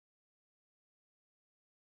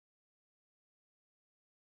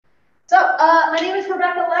My name is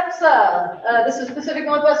Lexa. This is Pacific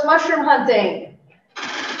Northwest mushroom hunting.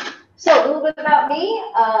 So a little bit about me.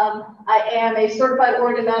 I am a certified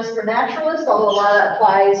Oregon master naturalist, although a lot of that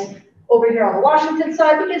applies over here on the Washington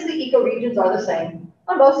side because the ecoregions are the same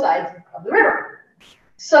on both sides of the river.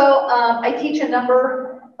 So I teach a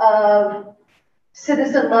number of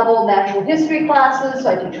citizen level natural history classes. So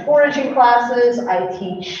I teach foraging classes. I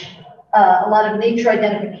teach a lot of nature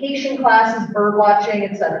identification classes, bird watching,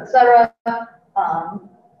 et cetera, et cetera.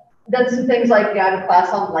 Then some things like, I have a class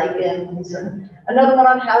on lichens and another one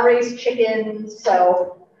on how to raise chickens.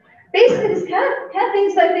 So basically just kind of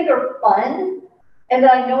things that I think are fun and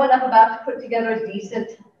that I know enough about to put together a decent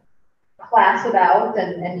class about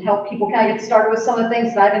and help people kind of get started with some of the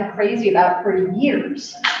things that I've been crazy about for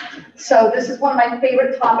years. So this is one of my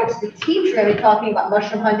favorite topics to teach. We're going to be talking about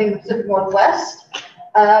mushroom hunting in the Pacific Northwest.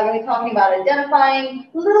 We're going to be talking about identifying,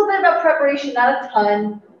 a little bit about preparation, not a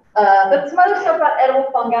ton, but some other stuff about edible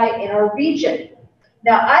fungi in our region.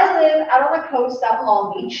 Now, I live out on the coast out in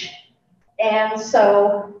Long Beach, and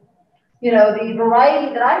so, the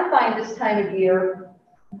variety that I find this time of year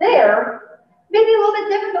there may be a little bit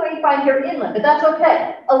different than what you find here inland, but that's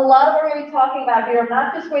okay. A lot of what we're going to be talking about here, I'm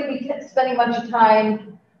not just going to be spending a bunch of time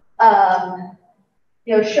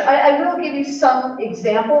I will give you some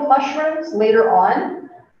example mushrooms later on,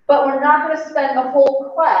 but we're not going to spend the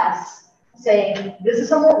whole class saying, this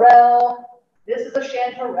is a morel, this is a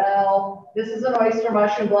chanterelle, this is an oyster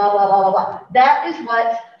mushroom, blah, blah, blah, blah, blah. That is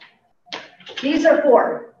what these are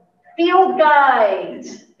for. Field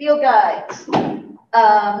guides. Field guides. So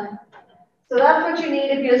that's what you need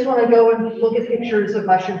if you just want to go and look at pictures of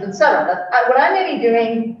mushrooms, etc. What I'm going to be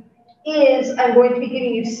doing is I'm going to be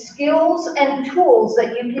giving you skills and tools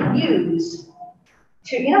that you can use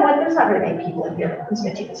to, there's not very many people in here. I'm just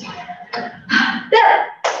going to take this off. There.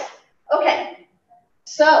 Okay.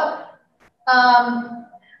 So, I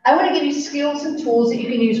want to give you skills and tools that you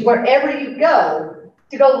can use wherever you go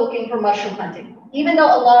to go looking for mushroom hunting. Even though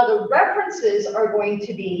a lot of the references are going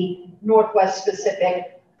to be Northwest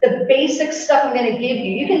specific, the basic stuff I'm going to give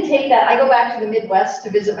you, you can take that. I go back to the Midwest to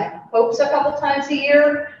visit my folks a couple times a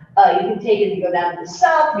year. You can take it if you go down to the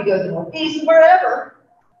south, if you go to the northeast, wherever.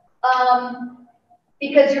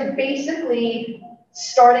 Because you're basically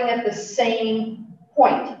starting at the same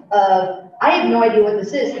point of, I have no idea what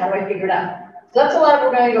this is, how do I figure it out? So that's a lot of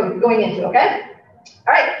what we're going to going into, okay?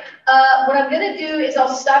 All right, what I'm going to do is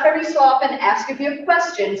I'll stop every so often, ask if you have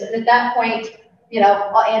questions, and at that point,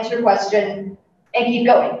 I'll answer your question and keep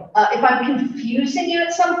going. If I'm confusing you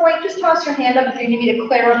at some point, just toss your hand up if you need me to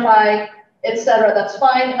clarify, etc. That's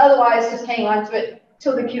fine. Otherwise, just hang on to it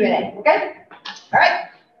till the Q&A, okay? All right.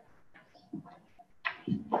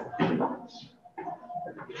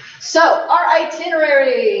 So, our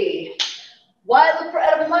itinerary. Why look for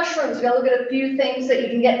edible mushrooms? We're going to look at a few things that you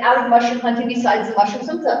can get out of mushroom hunting besides the mushrooms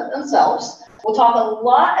themselves. We'll talk a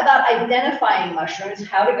lot about identifying mushrooms,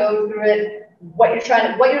 how to go through it, what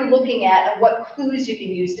you're looking at, and what clues you can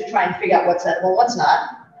use to try and figure out what's edible and what's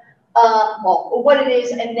not. What it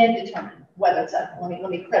is, and then determine whether it's edible. Let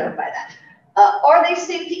me clarify that. Are they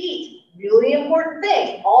safe to eat? Really important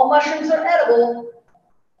thing. All mushrooms are edible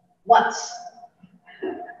once.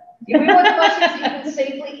 You want the mushrooms you can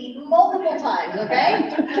safely eat multiple times,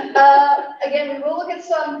 okay? Again, we will look at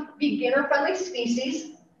some beginner-friendly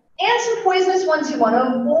species and some poisonous ones you want to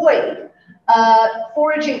avoid.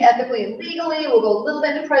 Foraging ethically and legally, we'll go a little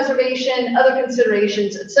bit into preservation, other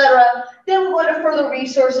considerations, etc. Then we'll go into further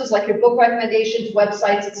resources like your book recommendations,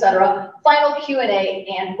 websites, etc. Final Q&A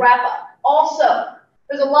and wrap up. Also,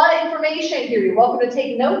 there's a lot of information here. You're welcome to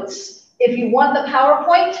take notes. If you want the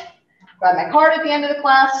PowerPoint, grab my card at the end of the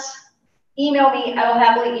class, email me. I will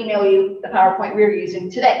happily email you the PowerPoint we're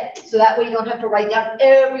using today. So that way you don't have to write down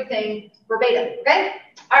everything verbatim, okay?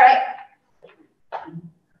 All right.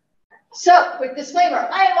 So, quick disclaimer,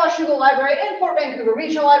 I am Washougal Library and Port Vancouver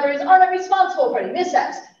Regional Libraries are not responsible for any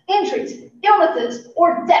mishaps, injuries, illnesses,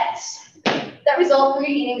 or deaths that result from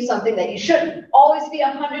you eating something that you shouldn't. Always be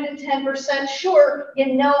 110% sure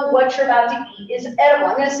you know what you're about to eat is edible.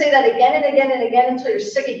 I'm going to say that again and again and again until you're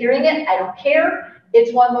sick of hearing it. I don't care.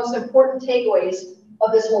 It's one of the most important takeaways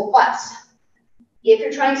of this whole class. If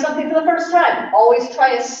you're trying something for the first time, always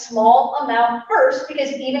try a small amount first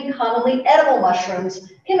because even commonly edible mushrooms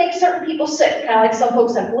can make certain people sick, kind of like some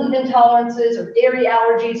folks have gluten intolerances or dairy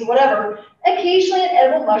allergies or whatever. Occasionally an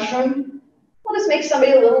edible mushroom will just make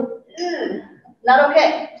somebody a little, not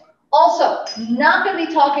okay. Also, not going to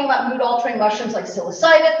be talking about mood-altering mushrooms like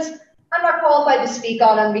psilocybins. I'm not qualified to speak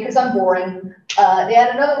on them because I'm boring. They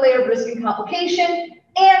add another layer of risk and complication,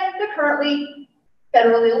 and they're currently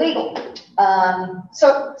federally illegal.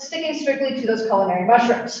 So sticking strictly to those culinary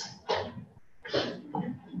mushrooms.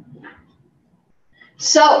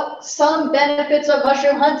 So some benefits of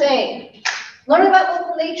mushroom hunting. Learn about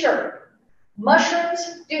local nature.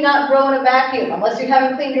 Mushrooms do not grow in a vacuum unless you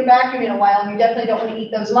haven't cleaned your vacuum in a while, and you definitely don't want to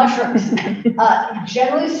eat those mushrooms.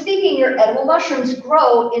 Generally speaking, your edible mushrooms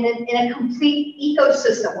grow in a complete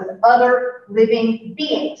ecosystem with other living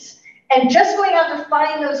beings. And just going out to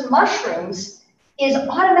find those mushrooms is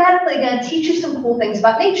automatically going to teach you some cool things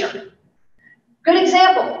about nature. Good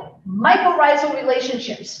example, mycorrhizal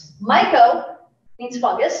relationships. Myco means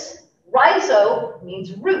fungus, rhizo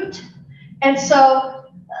means root. And so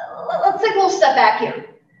let's take a little step back here.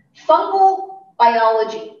 Fungal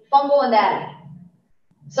biology, fungal anatomy.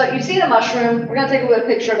 So you see the mushroom. We're going to take a little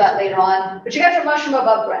picture of that later on. But you got your mushroom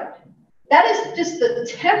above ground. That is just the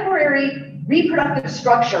temporary reproductive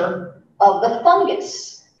structure of the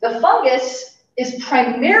fungus. The fungus is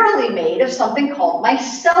primarily made of something called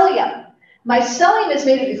mycelium. Mycelium is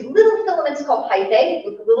made of these little filaments called hyphae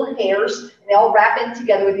with little hairs, and they all wrap in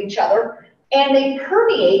together with each other. And they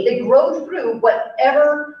permeate, they grow through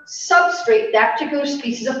whatever substrate that particular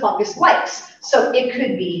species of fungus likes. So it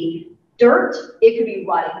could be dirt, it could be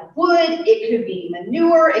rotting wood, it could be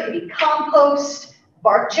manure, it could be compost,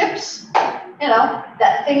 bark chips, you know,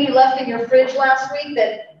 that thing you left in your fridge last week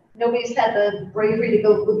that nobody's had the bravery to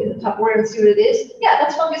go look at the Tupperware and see what it is. Yeah,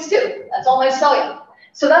 that's fungus too. That's all mycelium.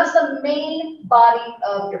 So that's the main body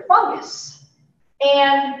of your fungus.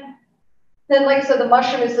 And then, like I said, the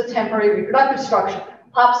mushroom is the temporary reproductive structure.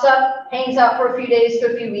 Pops up, hangs out for a few days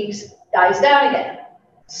to a few weeks, dies down again.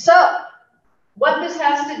 So, what this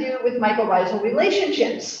has to do with mycorrhizal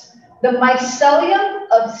relationships. The mycelium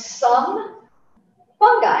of some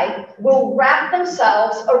fungi will wrap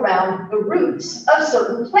themselves around the roots of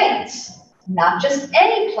certain plants. Not just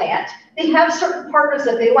any plant, they have certain partners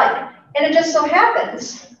that they like. And it just so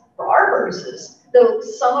happens, for our purposes, though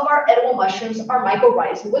some of our edible mushrooms are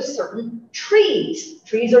mycorrhizal with certain trees.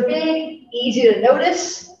 Trees are big, easy to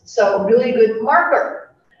notice, so really good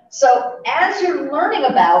marker. So as you're learning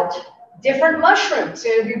about different mushrooms,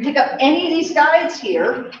 if you pick up any of these guides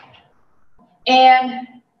here, and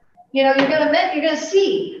you're gonna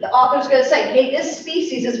see, the author's gonna say, hey, this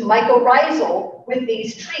species is mycorrhizal with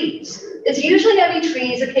these trees. It's usually gonna be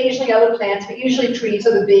trees, occasionally other plants, but usually trees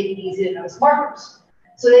are the big, easy to notice markers.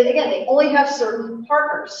 So they only have certain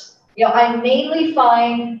partners. I mainly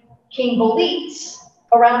find king boletes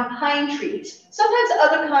around pine trees. Sometimes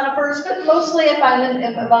other conifers, but mostly I find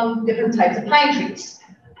them among different types of pine trees.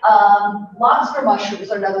 Lobster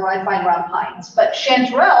mushrooms are another one I find around pines. But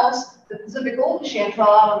chanterelles, the Pacific golden chanterelle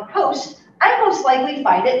out on the coast, I most likely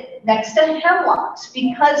find it next to hemlocks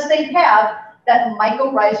because they have that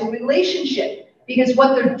mycorrhizal relationship. Because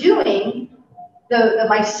what they're doing, the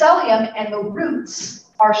mycelium and the roots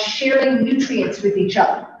are sharing nutrients with each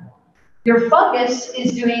other. Your fungus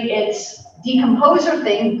is doing its decomposer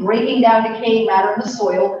thing, breaking down decaying matter in the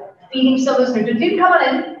soil, feeding some of those nutrients. You come on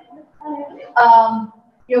in.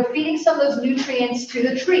 Feeding some of those nutrients to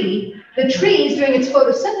the tree. The tree is doing its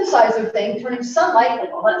photosynthesizer thing, turning sunlight,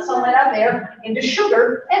 like all that sunlight out there, into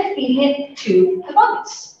sugar and feeding it to the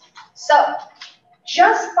fungus. So,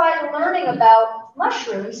 just by learning about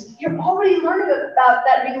mushrooms, you're already learning about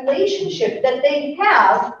that relationship that they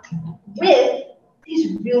have with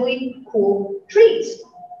these really cool trees.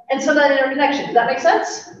 And so that interconnection, does that make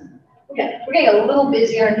sense? Okay, we're getting a little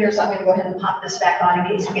busier in here, so I'm going to go ahead and pop this back on in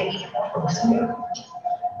case we get any more folks in here.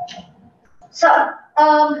 So,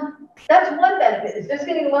 that's one benefit, is just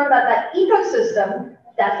getting to learn about that ecosystem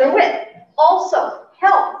that they're with. Also,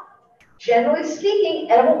 health. Generally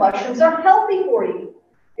speaking, edible mushrooms are healthy for you.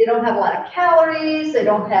 They don't have a lot of calories, they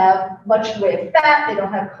don't have much in the way of fat, they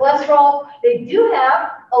don't have cholesterol. They do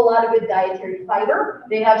have a lot of good dietary fiber.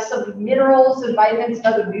 They have some minerals and vitamins and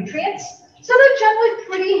other nutrients. So they're generally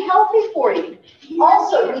pretty healthy for you.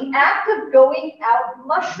 Also, the act of going out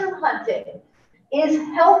mushroom hunting is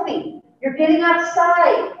healthy. You're getting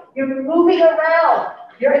outside, you're moving around,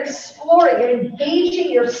 you're exploring, you're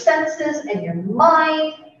engaging your senses and your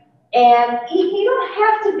mind. And you do not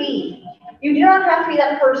have to be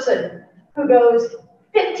that person who goes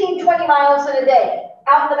 15, 20 miles in a day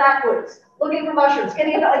out in the backwoods looking for mushrooms,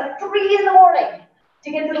 getting up at like 3 in the morning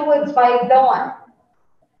to get to the woods by dawn.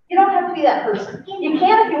 You don't have to be that person. You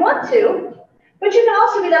can if you want to, but you can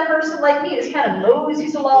also be that person like me that's kind of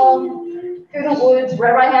moseys along through the woods,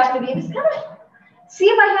 wherever I happen to be, and just kind of see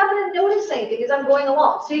if I happen to notice anything as I'm going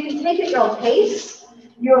along. So you can take it at your own pace.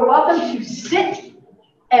 You're welcome to sit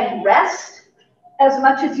and rest as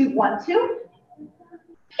much as you want to.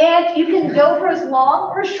 And you can go for as long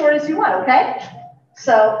or as short as you want, okay?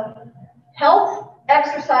 So health,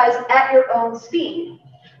 exercise at your own speed.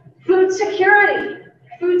 Food security.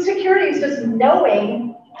 Food security is just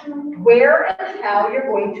knowing where and how you're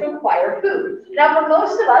going to acquire food. Now, for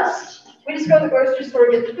most of us, we just go to the grocery store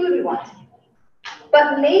and get the food we want.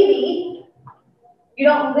 But maybe you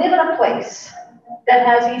don't live in a place that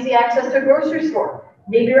has easy access to a grocery store.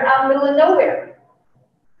 Maybe you're out in the middle of nowhere.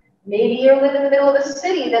 Maybe you live in the middle of a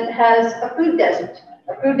city that has a food desert.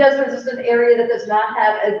 A food desert is just an area that does not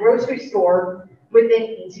have a grocery store within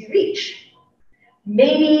easy reach.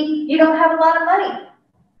 Maybe you don't have a lot of money.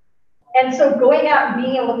 And so going out and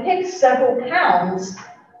being able to pick several pounds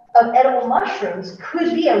of edible mushrooms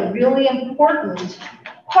could be a really important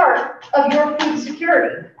part of your food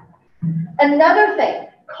security. Another thing,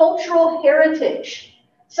 cultural heritage.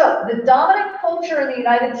 So the dominant culture in the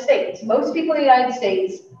United States, most people in the United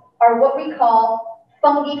States are what we call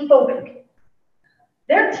fungi-phobic.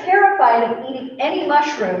 They're terrified of eating any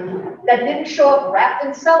mushroom that didn't show up wrapped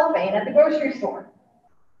in cellophane at the grocery store.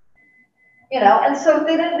 You know, and so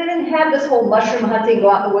they didn't have this whole mushroom hunting,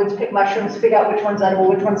 go out in the woods, pick mushrooms, figure out which one's edible,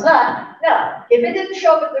 which one's not. No, if it didn't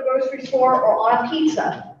show up at the grocery store or on a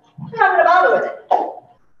pizza, I'm not going to bother with it.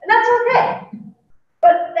 And that's okay.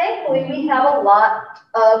 But thankfully, we have a lot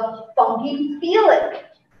of fungi-philic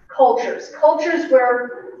cultures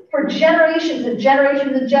where for generations and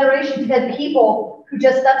generations and generations, you've had people who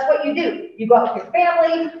just, that's what you do. You go out with your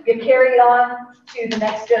family, you carry it on to the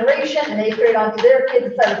next generation, and they carry it on to their kids,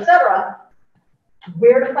 et cetera, et cetera.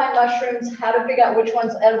 Where to find mushrooms, how to figure out which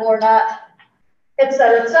one's edible or not, et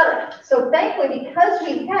cetera, et cetera. So thankfully, because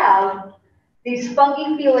we have these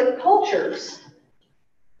fungi-philic cultures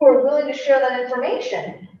who are willing to share that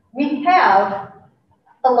information, we have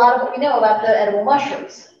a lot of what we know about the edible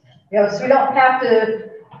mushrooms. You know, so we don't have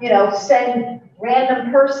to, you know, send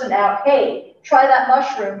random person out, hey, try that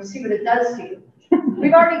mushroom, see what it does to you.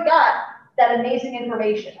 We've already got that amazing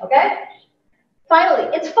information, okay?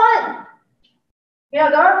 Finally, it's fun. You know,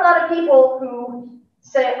 there are a lot of people who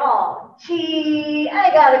say, oh, gee, I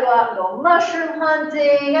got to go out and go mushroom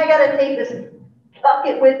hunting. I got to take this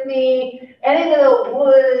bucket with me and into the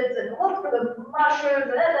woods and look for the mushrooms.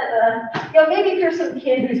 You know, maybe if you're some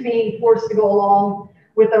kid who's being forced to go along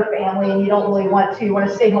with their family and you don't really want to, you want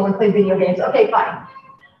to stay home and play video games, okay, fine.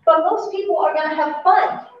 But most people are going to have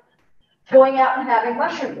fun going out and having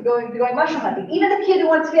going mushroom hunting. Even the kid who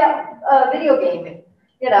wants to be out video gaming.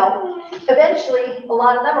 You know, eventually, a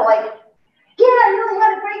lot of them are like, yeah, I really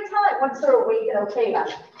had a great time once they're awake and okay about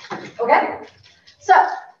it. Okay? So,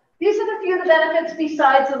 these are the few of the benefits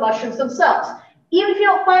besides the mushrooms themselves. Even if you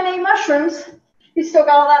don't find any mushrooms, you still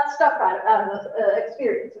got all that stuff out of the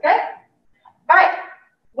experience, okay? All right,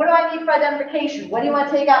 what do I need for identification? What do you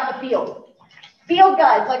want to take out in the field? Field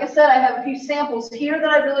guides, like I said, I have a few samples here that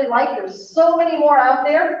I really like. There's so many more out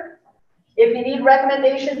there. If you need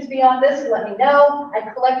recommendations beyond this, let me know. I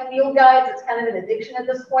collect field guides. It's kind of an addiction at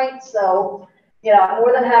this point. So, you know, I'm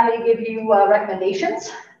more than happy to give you recommendations.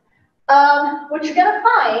 What you're going to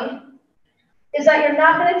find is that you're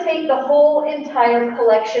not going to take the whole entire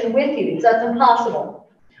collection with you because that's impossible.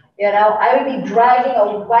 You know, I would be dragging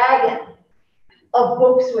a wagon of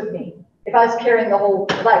books with me if I was carrying the whole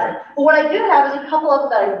library. But what I do have is a couple of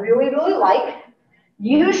them that I really, really like.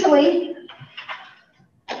 Usually,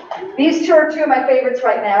 these two are two of my favorites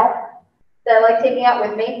right now that I like taking out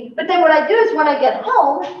with me. But then what I do is when I get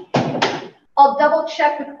home, I'll double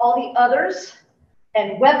check with all the others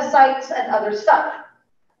and websites and other stuff.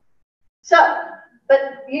 So, but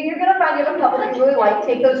you're going to find you have a couple that you really like.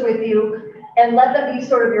 Take those with you and let them be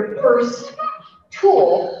sort of your first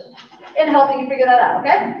tool in helping you figure that out,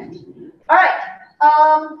 okay? All right.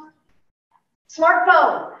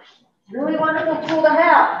 Smartphone, really wonderful tool to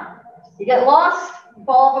have. You get lost, you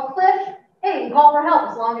fall off a cliff, hey, you can call for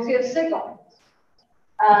help as long as you have signal.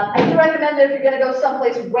 I do recommend that if you're going to go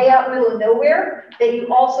someplace way out in the middle of nowhere, that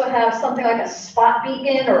you also have something like a spot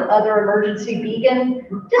beacon or other emergency beacon,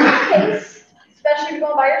 just in case, especially if you're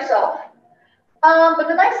going by yourself. But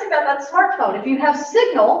the nice thing about that smartphone, if you have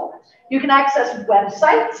signal, you can access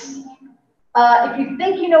websites. If you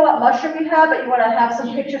think you know what mushroom you have, but you want to have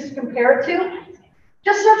some pictures to compare it to,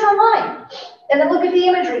 just search online and then look at the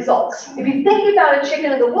image results. If you think you found a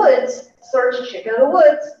chicken in the woods, search chicken in the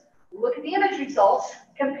woods, look at the image results,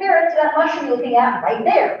 compare it to that mushroom you're looking at right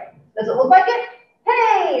there. Does it look like it?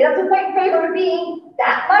 Hey, that's a point in favor of being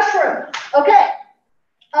that mushroom. Okay.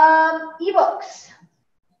 Ebooks.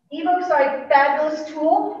 Ebooks are a fabulous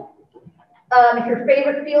tool. If your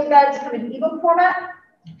favorite field guides come in ebook format,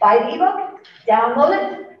 buy the ebook, download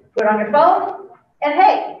it, put it on your phone, and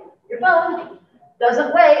hey, your phone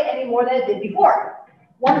doesn't weigh any more than it did before.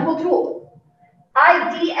 Wonderful tool.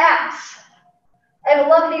 ID apps. I have a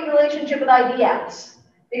love-hate relationship with ID apps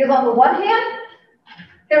because on the one hand,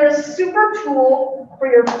 they're a super tool for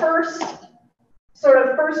your first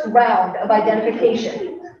round of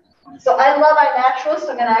identification. So I love iNaturalist.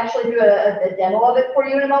 I'm going to actually do a demo of it for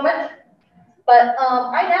you in a moment. But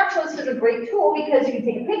iNaturalist is a great tool because you can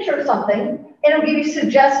take a picture of something and it'll give you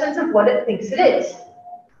suggestions of what it thinks it is.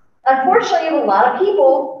 Unfortunately, you have a lot of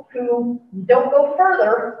people who don't go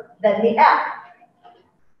further than the app.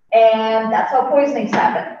 And that's how poisonings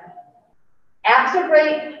happen. Apps are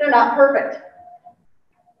great, they're not perfect.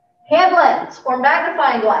 Hand lens or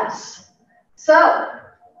magnifying glass. So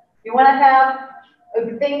you want to have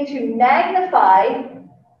a thing to magnify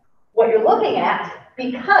what you're looking at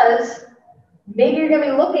because maybe you're going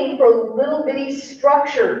to be looking for little bitty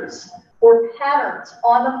structures or patterns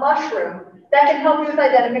on the mushroom that can help you with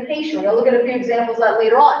identification. We're going to look at a few examples of that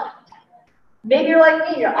later on. Maybe you're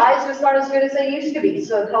like me, your eyes just aren't as good as they used to be,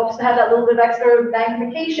 so it helps to have that little bit of extra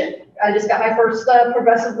magnification. I just got my first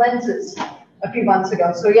progressive lenses a few months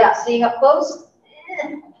ago. So yeah, seeing up close,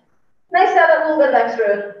 nice to have that little bit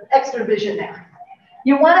of extra vision there.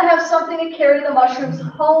 You want to have something to carry the mushrooms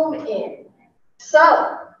home in.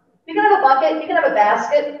 So you can have a bucket, you can have a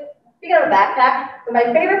basket, you can have a backpack, but my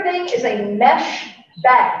favorite thing is a mesh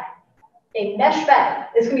bag. A mesh bag.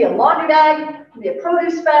 This can be a laundry bag, it can be a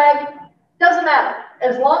produce bag, doesn't matter.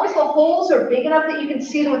 As long as the holes are big enough that you can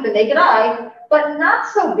see them with the naked eye, but not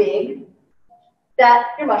so big that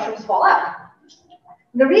your mushrooms fall out.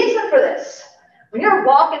 And the reason for this, when you're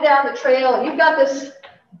walking down the trail and you've got this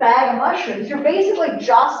bag of mushrooms, you're basically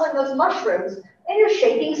jostling those mushrooms and you're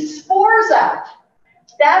shaking spores out.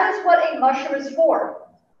 That is what a mushroom is for.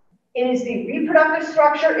 It is the reproductive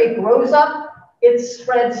structure. It grows up. It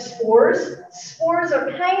spreads spores. Spores are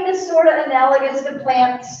kind of sort of analogous to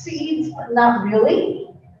plant seeds, but not really.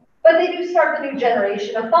 But they do start the new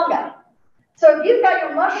generation of fungi. So if you've got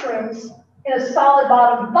your mushrooms in a solid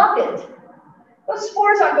bottom bucket, those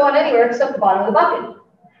spores aren't going anywhere except the bottom of the bucket.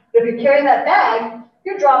 But if you're carrying that bag,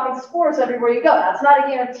 you're dropping spores everywhere you go. That's not a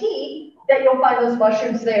guarantee that you'll find those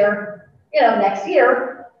mushrooms there, next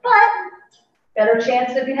year, but better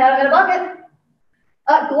chance if you have them in a bucket.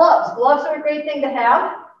 Gloves. Gloves are a great thing to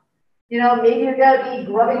have. Maybe you're going to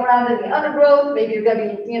be grubbing around in the undergrowth. Maybe you're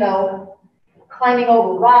going to be, climbing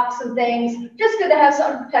over rocks and things. Just good to have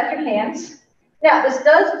something to protect your hands. Now, this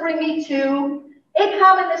does bring me to a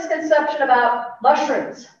common misconception about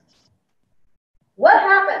mushrooms. What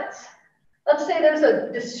happens? Let's say there's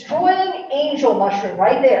a destroying angel mushroom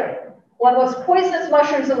right there. One of the most poisonous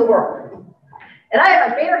mushrooms in the world. And I have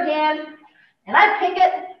my bare hand, and I pick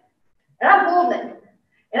it, and I'm holding it.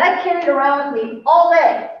 And I carry it around with me all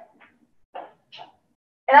day.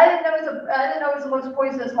 And I didn't know it was the most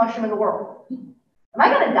poisonous mushroom in the world. Am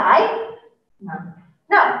I going to die?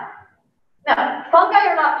 No. Fungi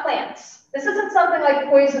are not plants. This isn't something like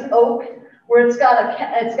poison oak, where it's got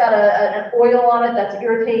an oil on it that's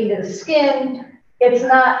irritating to the skin. It's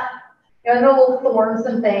not, no little thorns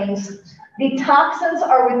and things. The toxins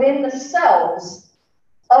are within the cells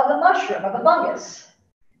of the mushroom, of the fungus.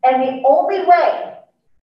 And the only way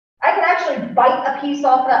I can actually bite a piece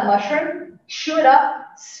off of that mushroom, chew it up,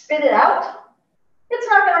 spit it out, it's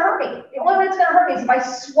not going to hurt me. The only way it's going to hurt me is if I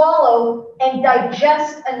swallow and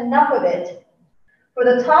digest enough of it for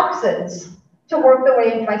the toxins to work their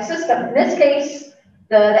way into my system. In this case,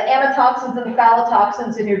 the amatoxins and the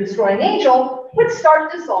phallotoxins in your destroying angel would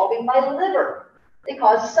start dissolving my liver. They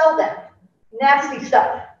cause cell death. Nasty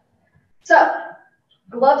stuff. So,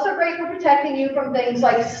 gloves are great for protecting you from things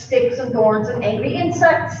like sticks and thorns and angry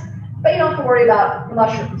insects, but you don't have to worry about the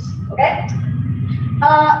mushrooms, okay?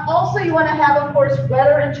 Also, you want to have, of course,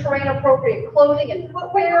 weather and terrain appropriate clothing and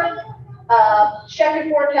footwear. Check your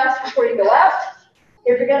forecast before you go out.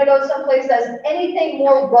 If you're going to go someplace that has anything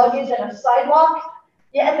more rugged than a sidewalk,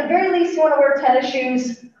 at the very least, you want to wear tennis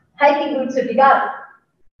shoes, hiking boots if you got them.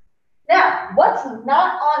 Now, what's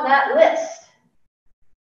not on that list?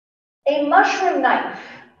 A mushroom knife.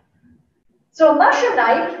 So a mushroom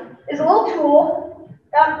knife is a little tool,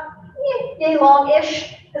 about yay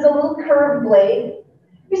long-ish, has a little curved blade.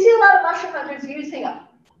 You see a lot of mushroom hunters using them.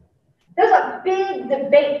 There's a big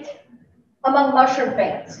debate among mushroom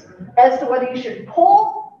fans as to whether you should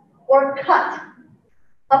pull or cut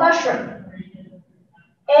a mushroom.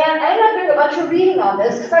 And I ended up doing a bunch of reading on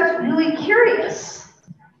this because I was really curious.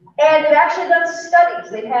 And they've actually done studies.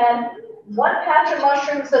 They've had one patch of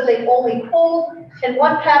mushrooms that they only pulled and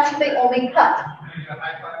one patch that they only cut.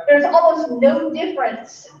 There's almost no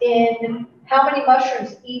difference in how many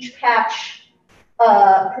mushrooms each patch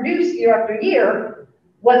produced year after year,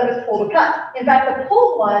 whether it's pulled or cut. In fact, the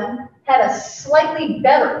pulled one had a slightly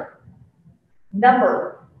better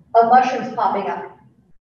number of mushrooms popping up.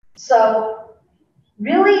 So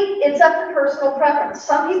really, it's up to personal preference.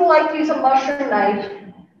 Some people like to use a mushroom knife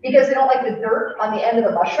because they don't like the dirt on the end of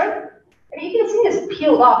the mushroom. I mean, you can see this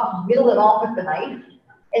peeled off, whittle it off with the knife,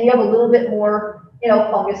 and you have a little bit more,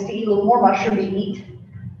 fungus to eat, a little more mushroom to eat.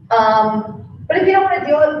 But if you don't want to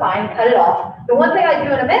deal with it, fine, cut it off. The one thing I do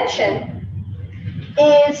want to mention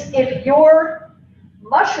is if your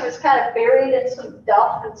mushroom is kind of buried in some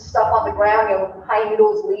duff and stuff on the ground, pine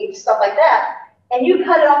needles, leaves, stuff like that, and you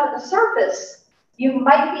cut it off at the surface, you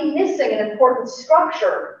might be missing an important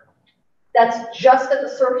structure that's just at the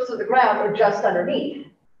surface of the ground or just underneath.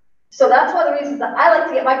 So that's one of the reasons that I like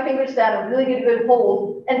to get my fingers down and really get a good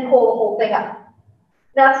hold and pull the whole thing up.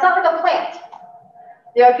 Now, it's not like a plant.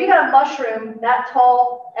 If you got a mushroom that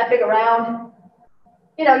tall, that big around,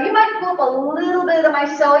 you might pull up a little bit of the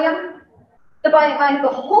mycelium. The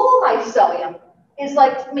whole mycelium is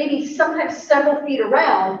like maybe sometimes several feet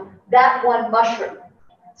around that one mushroom.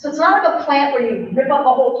 So it's not like a plant where you rip up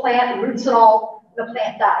a whole plant, roots and all, the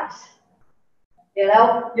plant dies.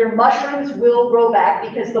 Your mushrooms will grow back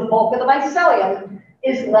because the bulk of the mycelium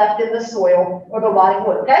is left in the soil or the rotting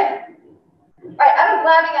wood, okay? All right, I've been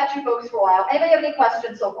blabbing at you folks for a while. Anybody have any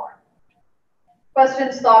questions so far?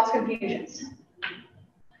 Questions, thoughts, confusions?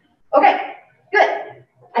 Okay, good,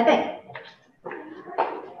 I think.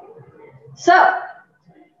 So,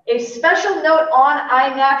 a special note on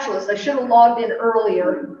iNaturalist. I should have logged in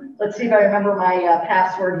earlier. Let's see if I remember my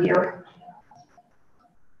password here.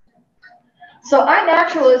 So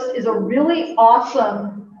iNaturalist is a really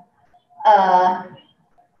awesome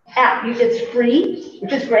app. It's free,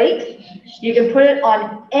 which is great. You can put it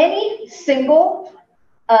on any single,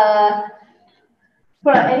 put on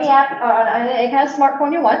any app, on any kind of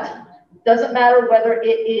smartphone you want. Doesn't matter whether it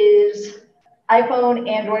is iPhone,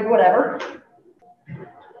 Android, whatever.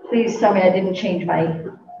 Please tell me I didn't change my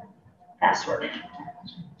password.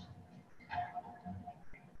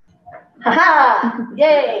 Haha!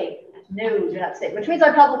 Yay! No, do not say, which means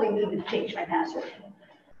I probably need to change my password.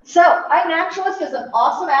 So, iNaturalist is an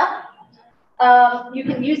awesome app. You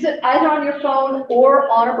can use it either on your phone or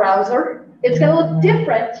on a browser. It's going to look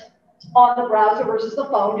different on the browser versus the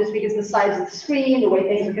phone, just because the size of the screen, the way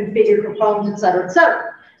things are configured for phones, et cetera, et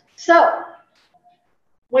cetera. So,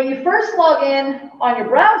 when you first log in on your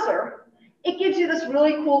browser, it gives you this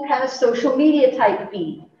really cool kind of social media type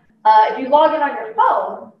feed. If you log in on your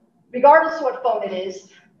phone, regardless of what phone it is,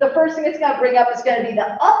 the first thing it's going to bring up is going to be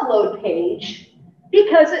the upload page,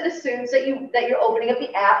 because it assumes that you're opening up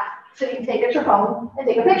the app so you can take it at your phone and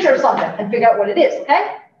take a picture of something and figure out what it is,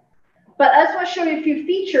 okay? But I just want to show you a few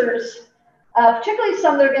features, particularly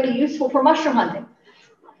some that are going to be useful for mushroom hunting.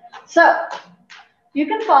 So you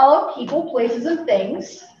can follow people, places, and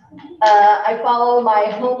things. I follow my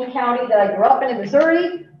home county that I grew up in Missouri,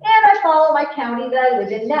 and I follow my county that I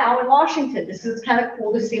live in now in Washington. This is kind of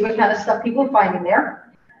cool to see what kind of stuff people are finding there.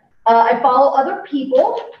 I follow other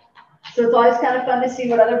people, so it's always kind of fun to see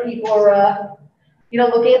what other people are,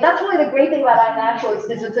 looking at. That's really the great thing about iNaturalist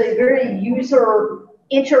is it's a very user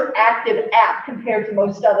interactive app compared to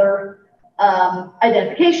most other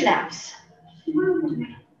identification apps.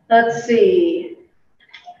 Let's see.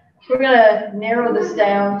 We're going to narrow this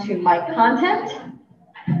down to my content.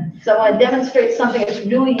 So I want to demonstrate something that's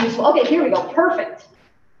really useful. Okay, here we go. Perfect.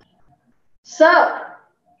 So,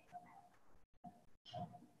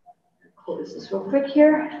 close this real quick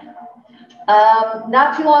here.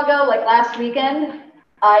 Not too long ago, like last weekend,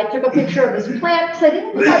 I took a picture of this plant because I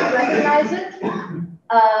didn't quite recognize it.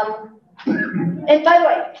 And by the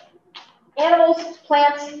way, animals,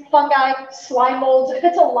 plants, fungi, slime molds, if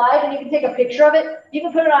it's alive and you can take a picture of it, you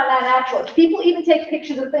can put it on iNaturalist. People even take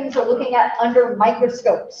pictures of things they're looking at under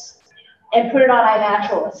microscopes and put it on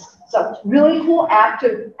iNaturalist. So really cool app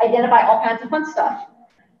to identify all kinds of fun stuff.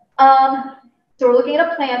 So we're looking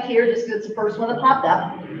at a plant here just because it's the first one that popped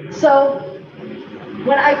up. So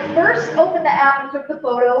when I first opened the app and took the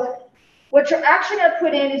photo, what you're actually going to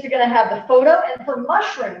put in is you're going to have the photo, and for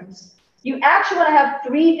mushrooms, you actually want to have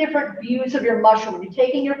 3 different views of your mushroom when you're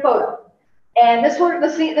taking your photo. And this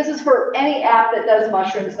is for any app that does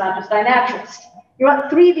mushrooms, not just iNaturalist. You want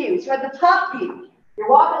 3 views. You want the top view. You're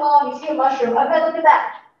walking along, you see a mushroom. Okay, look at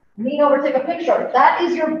that. Lean over, take a picture of it. That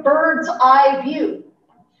is your bird's eye view.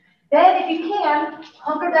 Then, if you can,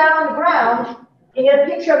 hunker down on the ground and get a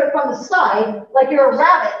picture of it from the side, like you're a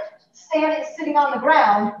rabbit sitting on the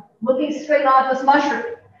ground, looking straight on this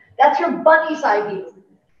mushroom. That's your bunny's eye view.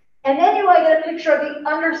 And then you want to get a picture of the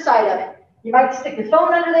underside of it. You might stick your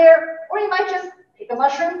phone under there, or you might just take a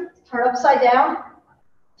mushroom, turn it upside down,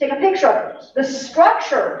 take a picture of it. The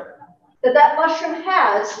structure that that mushroom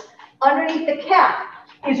has underneath the cap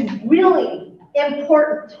is really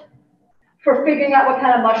important for figuring out what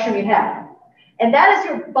kind of mushroom you have. And that is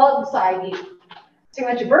your bug's eye view. So you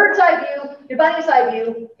want your bird's eye view, your bunny's eye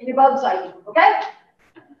view, and your bug's eye view, okay?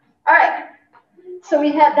 All right, so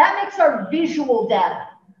we have, that makes our visual data,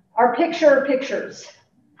 our pictures.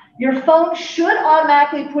 Your phone should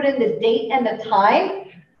automatically put in the date and the time.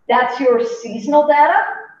 That's your seasonal data.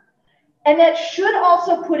 And that should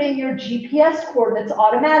also put in your GPS coordinates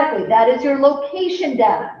automatically. That is your location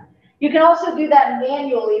data. You can also do that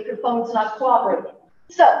manually if your phone's not cooperating.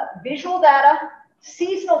 So visual data,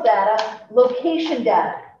 seasonal data, location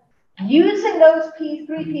data. Using those three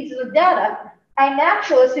pieces of data,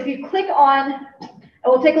 iNaturalist, if you click on, and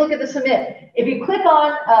we'll take a look at this in a minute, if you click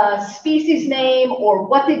on species name or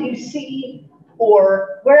what did you see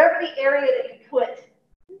or wherever the area that you put,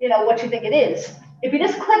 you know, what you think it is, if you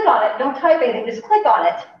just click on it, don't type anything, just click on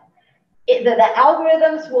it, the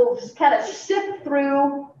algorithms will kind of sift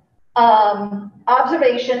through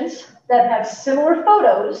observations that have similar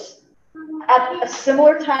photos at a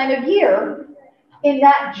similar time of year in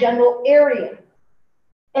that general area.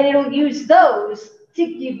 And it'll use those to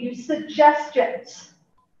give you suggestions.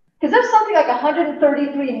 Because there's something like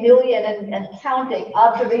 133 million and counting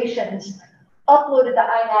observations uploaded to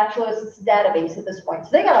iNaturalist's database at this point.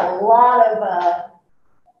 So they got a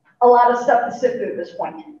lot of stuff to sift through at this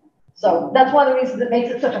point. So that's one of the reasons that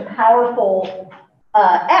makes it such a powerful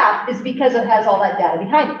app, is because it has all that data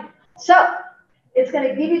behind it. So it's going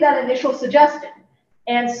to give you that initial suggestion.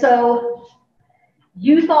 And so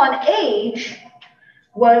youth on age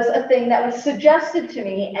was a thing that was suggested to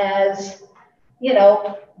me as, you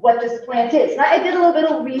know, what this plant is. Now, I did a little bit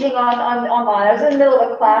of reading online. I was in the middle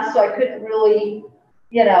of a class, so I couldn't really,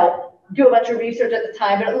 you know, do a bunch of research at the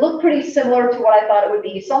time, but it looked pretty similar to what I thought it would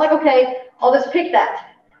be. So I'm like, okay, I'll just pick that.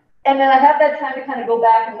 And then I have that time to kind of go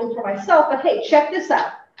back and look for myself. But hey, check this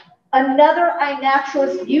out. Another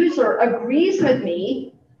iNaturalist user agrees with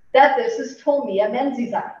me that this is Tolmia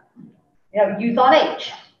menziesii, you know, youth on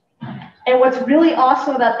age. And what's really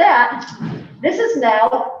awesome about that, this is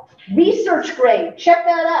now research grade. Check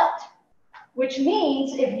that out. Which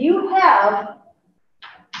means if you have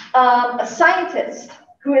a scientist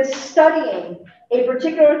who is studying a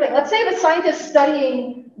particular thing, let's say if a scientist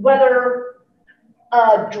studying whether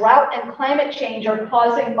drought and climate change are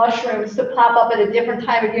causing mushrooms to pop up at a different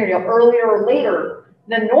time of year, you know, earlier or later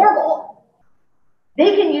than normal,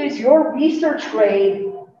 they can use your research grade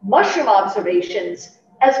mushroom observations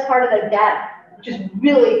as part of their data, which is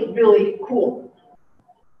really, really cool.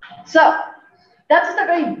 So that's just a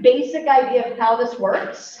very basic idea of how this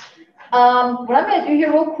works. What I'm going to do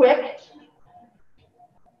here real quick,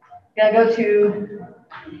 we're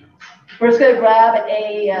just going to grab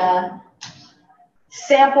a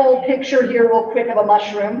sample picture here real quick of a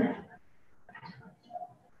mushroom.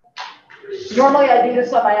 Normally I do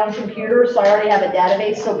this on my own computer, so I already have a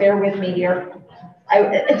database, so bear with me here.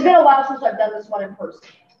 It's been a while since I've done this one in person.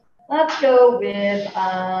 Let's go with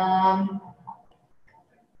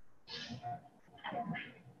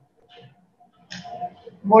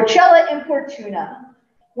Morchella importuna,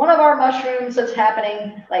 one of our mushrooms that's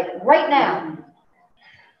happening like right now.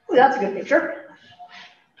 Ooh, that's a good picture.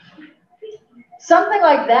 Something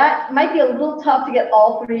like that might be a little tough to get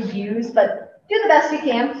all three views, but do the best you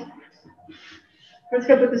can. Let's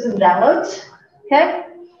go put this in downloads, okay?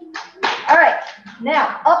 All right,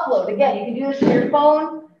 now upload. Again, you can do this from your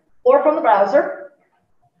phone or from the browser.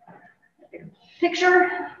 Picture,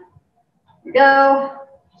 here we go.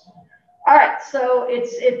 All right, so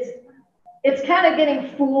it's kind of getting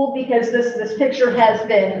fooled because this picture has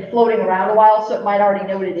been floating around a while, so it might already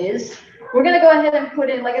know what it is. We're going to go ahead and put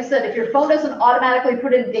in, like I said, if your phone doesn't automatically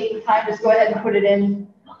put in date and time, just go ahead and put it in,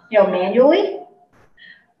 you know, manually.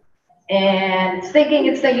 And it's thinking,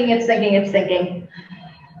 it's thinking, it's thinking, it's thinking.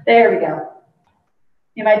 There we go.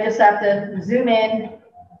 You might just have to zoom in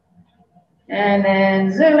and then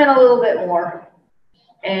zoom in a little bit more.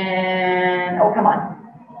 And, oh, come on.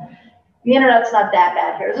 The internet's not that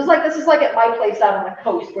bad here. This is like at my place out on the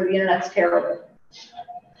coast where the internet's terrible.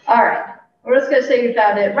 All right. We're just going to say we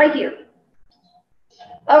found it right here.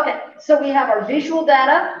 Okay, so we have our visual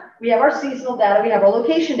data, we have our seasonal data, we have our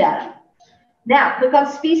location data. Now, click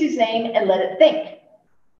on species name and let it think.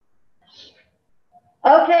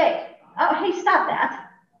 Okay. Oh, hey, stop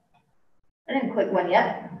that. I didn't click one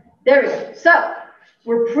yet. There we go. So,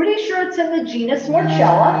 we're pretty sure it's in the genus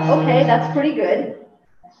Morchella. Okay, that's pretty good.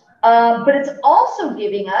 But it's also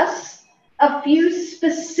giving us a few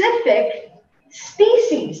specific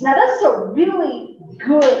species. Now, that's a really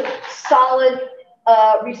good, solid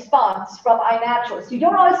response from iNaturalist. You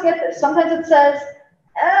don't always get this. Sometimes it says,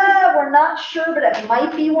 we're not sure, but it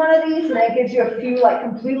might be one of these, and then it gives you a few like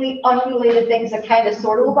completely unrelated things that kind of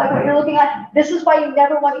sort of look like what you're looking at. This is why you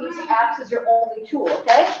never want to use apps as your only tool,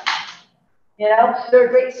 okay? You know, they're a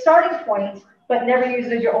great starting point, but never use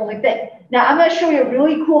it as your only thing. Now, I'm going to show you a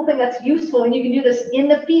really cool thing that's useful, and you can do this in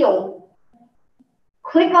the field.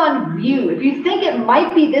 Click on View. If you think it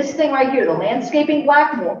might be this thing right here, the landscaping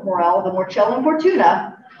black morel, the Morchella and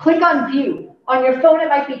Fortuna, click on View. On your phone, it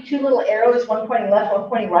might be two little arrows, one pointing left, one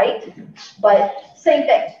pointing right, but same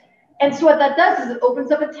thing. And so what that does is it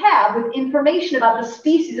opens up a tab with information about the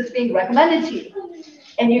species that's being recommended to you.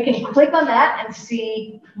 And you can click on that and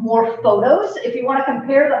see more photos. If you want to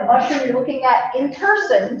compare the mushroom you're looking at in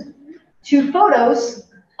person to photos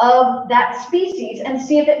of that species and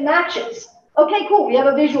see if it matches. Okay, cool, we have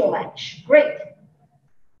a visual match, great.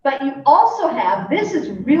 But you also have, this is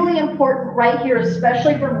really important right here,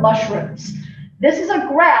 especially for mushrooms. This is a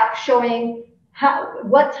graph showing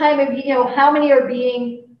what time of, how many are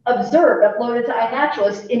being observed, uploaded to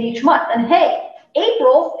iNaturalist in each month. And hey,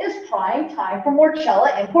 April is prime time for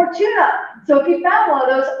Morchella and Fortuna. So if you found one of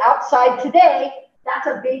those outside today, that's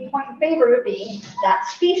a big point in favor of being that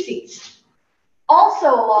species. Also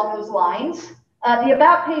along those lines, the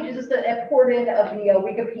About page is just an import in of the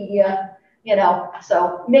Wikipedia,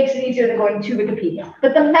 so makes it easier than going to Wikipedia.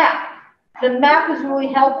 But the map is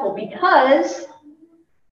really helpful because,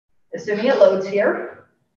 assuming it loads here,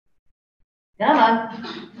 come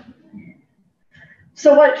on.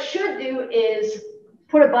 So what it should do is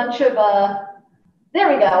put a bunch of, there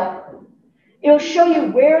we go. It'll show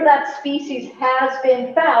you where that species has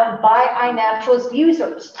been found by iNaturalist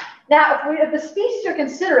users. Now, if the species you're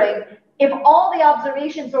considering, if all the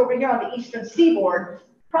observations over here on the eastern seaboard,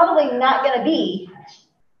 probably not going to be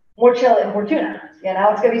Morchella and Fortuna.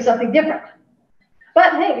 It's going to be something different.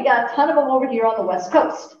 But hey, we got a ton of them over here on the west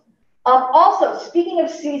coast. Also, speaking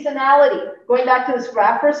of seasonality, going back to this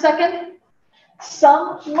graph for a second,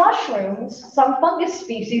 some mushrooms, some fungus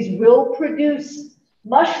species will produce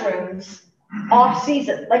mushrooms off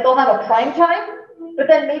season. Like they'll have a prime time, but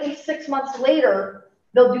then maybe 6 months later,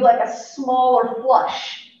 they'll do like a smaller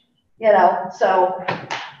flush, so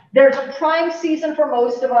there's a prime season for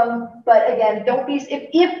most of them, but again, don't be,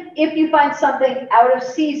 if you find something out of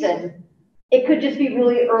season, it could just be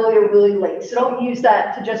really early or really late. So don't use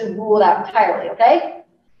that to just rule it out entirely, okay?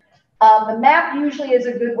 The map usually is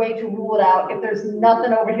a good way to rule it out if there's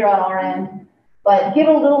nothing over here on our end, but give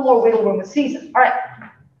it a little more wiggle room with season. All right,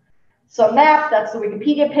 so map, that's the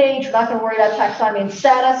Wikipedia page. We're not gonna worry about taxonomy and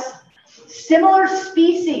status. Similar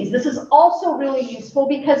species, this is also really useful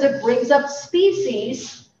because it brings up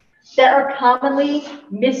species that are commonly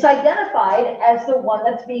misidentified as the one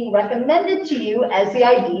that's being recommended to you as the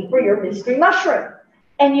ID for your mystery mushroom.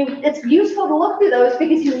 And it's useful to look through those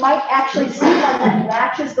because you might actually see one that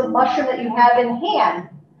matches the mushroom that you have in hand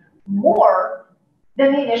more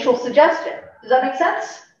than the initial suggestion. Does that make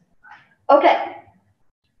sense? Okay.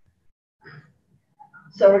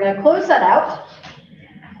 So we're going to close that out.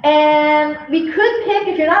 And we could pick,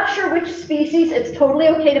 if you're not sure which species, it's totally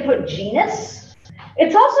okay to put genus.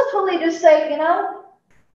 It's also totally just say,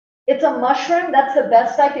 it's a mushroom, that's the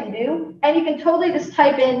best I can do. And you can totally just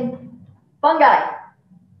type in fungi,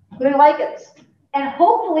 including lichens. And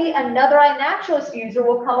hopefully another iNaturalist user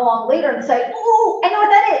will come along later and say, oh, I know what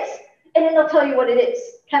that is. And then they'll tell you what it is.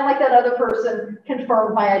 Kind of like that other person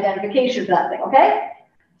confirmed my identification for that thing, okay?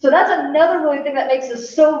 So that's another really thing that makes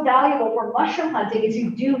this so valuable for mushroom hunting is you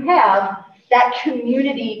do have that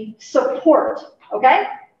community support, okay?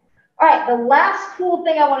 All right, the last cool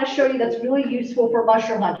thing I want to show you that's really useful for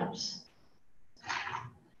mushroom hunters.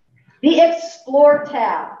 The Explore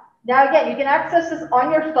tab. Now again, you can access this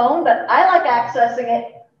on your phone, but I like accessing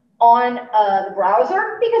it on the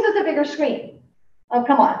browser because it's a bigger screen. Oh,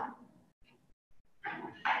 come on.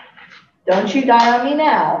 Don't you die on me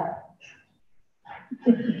now.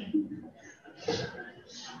 Come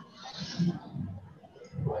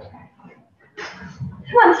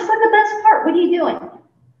on, this is like the best part. What are you doing?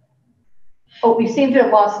 Oh, we seem to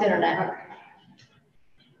have lost internet.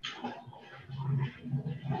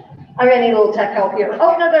 I'm going to need a little tech help here.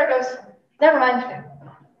 Oh, no, there it goes. Never mind.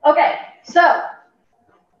 Okay, so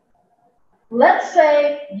let's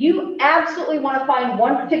say you absolutely want to find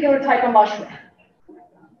one particular type of mushroom.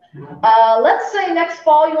 Let's say next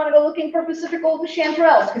fall you want to go looking for Pacific golden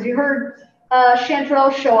chanterelles because you heard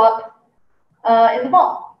chanterelles show up in the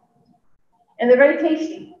fall. And they're very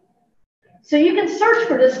tasty. So you can search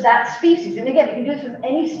for that species. And again, you can do this with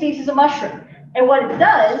any species of mushroom. And what it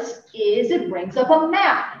does is it brings up a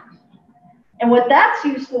map. And what that's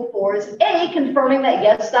useful for is A, confirming that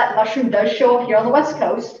yes, that mushroom does show up here on the West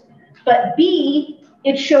Coast, but B,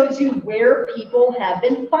 it shows you where people have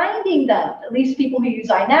been finding them, at least people who use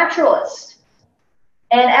iNaturalist.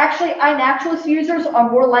 And actually, iNaturalist users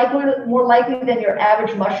are more likely than your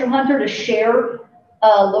average mushroom hunter to share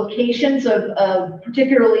locations of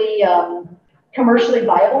particularly commercially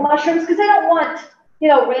viable mushrooms, because they don't want, you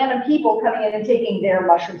know, random people coming in and taking their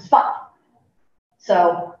mushroom spot.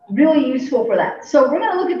 So really useful for that. So we're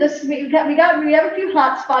going to look at this. We have a few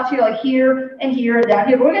hot spots here, like here and here and down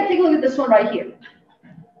here. But we're going to take a look at this one right here.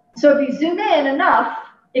 So if you zoom in enough,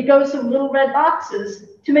 it goes from little red boxes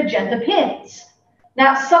to magenta pins.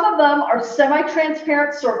 Now, some of them are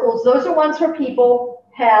semi-transparent circles. Those are ones where people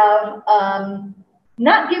have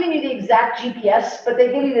not giving you the exact GPS, but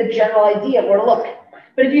they give you the general idea of where to look.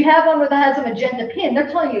 But if you have one where that has a magenta pin, they're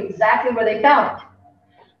telling you exactly where they found it.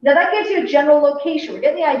 Now that gives you a general location. We're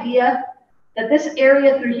getting the idea that this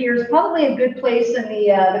area through here is probably a good place in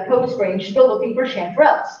the Coast Range, still looking for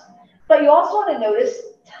chanterelles. But you also want to notice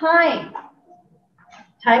time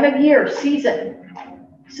of year, season.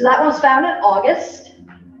 So that one's found in August.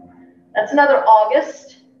 That's another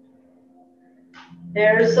August.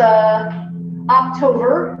 There's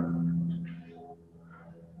October.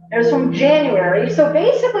 There's from January. So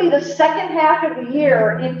basically the second half of the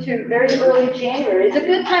year into very early January is a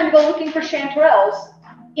good time to go looking for chanterelles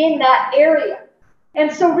in that area.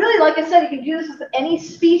 And so really, like I said, you can do this with any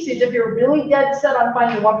species if you're really dead set on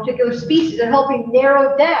finding one particular species and helping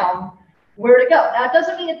narrow down where to go. Now, it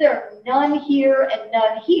doesn't mean that there are none here and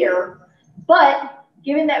none here, but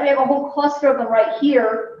given that we have a whole cluster of them right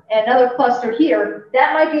here and another cluster here,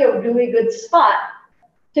 that might be a really good spot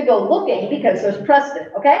to go looking because there's precedent,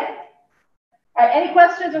 okay? All right, any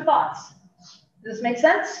questions or thoughts? Does this make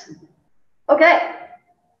sense? Okay.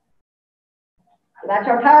 Go back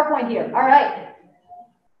to our PowerPoint here. All right.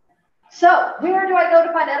 So where do I go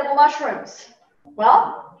to find edible mushrooms?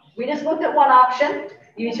 Well, we just looked at one option.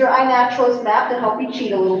 Use your iNaturalist map to help you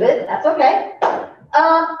cheat a little bit. That's okay.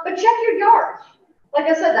 But check your yard. Like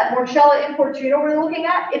I said, that Morchella importuna we're looking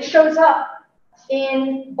at, it shows up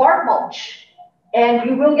in bark mulch. And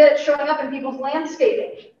you will get it showing up in people's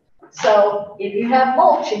landscaping. So if you have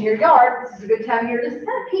mulch in your yard, this is a good time here to just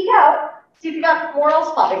kind of peek out, see if you got more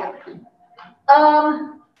else popping up.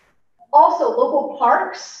 Also, local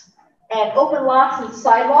parks and open lots and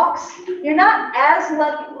sidewalks, you're not as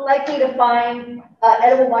likely to find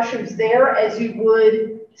edible mushrooms there as you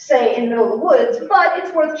would, say, in the middle of the woods, but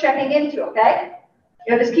it's worth checking into, okay?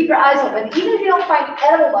 You know, just keep your eyes open. Even if you don't find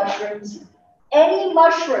edible mushrooms, any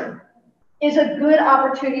mushroom is a good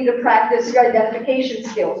opportunity to practice your identification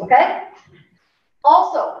skills, okay?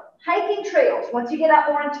 Also, hiking trails. Once you get out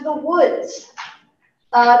more into the woods,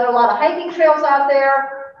 there are a lot of hiking trails out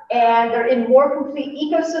there, and they're in more complete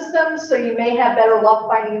ecosystems, so you may have better luck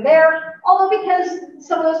finding them there. Although because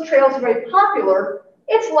some of those trails are very popular,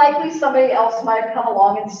 it's likely somebody else might have come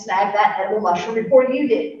along and snagged that edible mushroom before you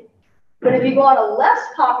did. But if you go on a less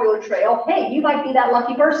popular trail, hey, you might be that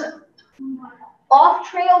lucky person.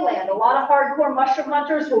 Off-trail land, a lot of hardcore mushroom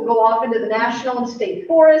hunters will go off into the national and state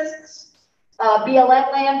forests,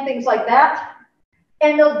 BLM land, things like that.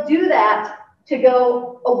 And they'll do that to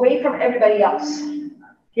go away from everybody else.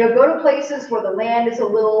 You'll go to places where the land is a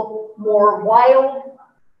little more wild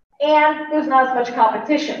and there's not as much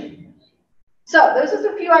competition. So those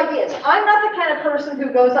are a few ideas. I'm not the kind of person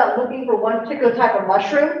who goes out looking for one particular type of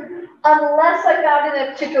mushroom unless I found it in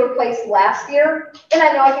a particular place last year and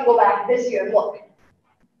I know I can go back this year and look.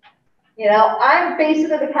 You know, I'm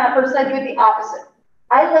basically the kind of person I do it the opposite.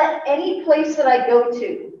 I let any place that I go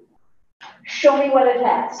to show me what it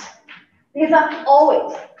has. Because I'm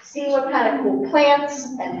always seeing what kind of cool plants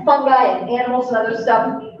and fungi and animals and other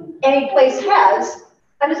stuff any place has.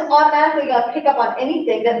 I'm just automatically going to pick up on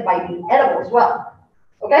anything that might be edible as well.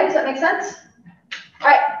 Okay, does that make sense? All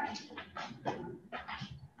right.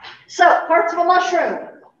 So, parts of a mushroom.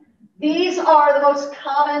 These are the most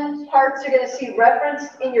common parts you're going to see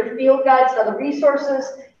referenced in your field guides and other resources.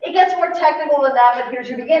 It gets more technical than that, but here's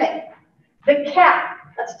your beginning. The cap,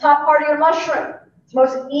 that's the top part of your mushroom. It's the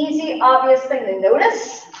most easy, obvious thing to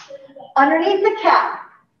notice. Underneath the cap,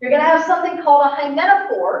 you're going to have something called a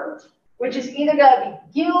hymenophore, which is either going to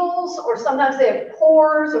be gills, or sometimes they have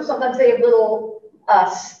pores, or sometimes they have little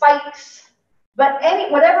spikes. But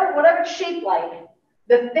whatever it's shaped like,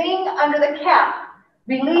 the thing under the cap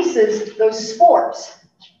releases those spores.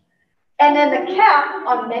 And then the cap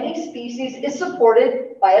on many species is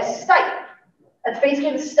supported by a stipe. That's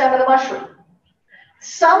basically the stem of the mushroom.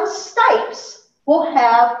 Some stipes will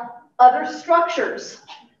have other structures.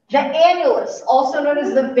 The annulus, also known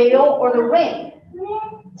as the veil or the ring.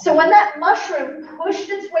 So when that mushroom pushed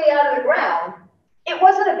its way out of the ground, it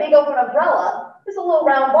wasn't a big open umbrella, it was a little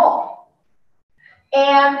round ball.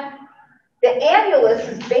 And the annulus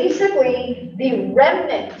is basically the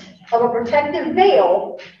remnant of a protective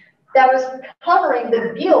veil that was covering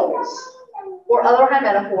the gills, or other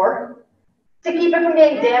hymenophore, to keep it from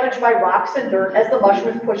getting damaged by rocks and dirt as the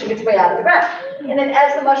mushroom was pushing its way out of the ground. And then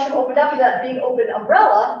as the mushroom opened up into that big open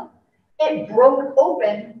umbrella, it broke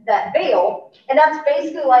open that veil, and that's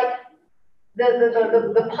basically like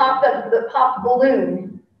the popped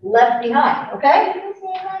balloon left behind, okay?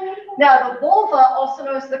 Now the vulva, also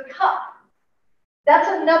known as the cup, that's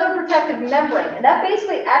another protective membrane, and that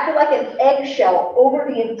basically acted like an eggshell over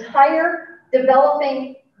the entire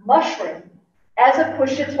developing mushroom as it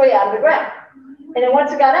pushed its way out of the ground. And then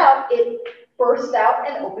once it got out, it burst out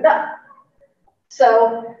and opened up.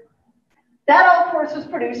 So that all, of course, was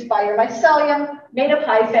produced by your mycelium, made of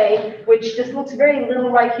hyphae, which just looks very little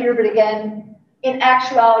right here, but again, in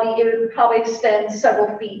actuality, it would probably extend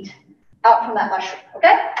several feet out from that mushroom,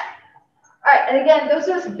 okay? All right, and again, those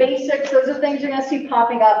are just basics. Those are things you're going to see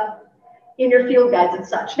popping up in your field guides and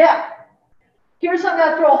such. Now, here's I'm going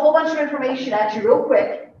to throw a whole bunch of information at you real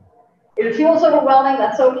quick. If it feels overwhelming,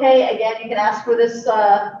 that's okay. Again, you can ask for this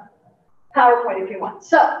PowerPoint if you want.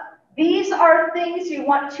 So these are things you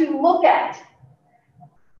want to look at.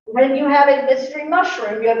 When you have a mystery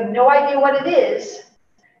mushroom, you have no idea what it is.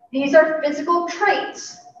 These are physical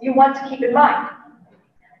traits you want to keep in mind,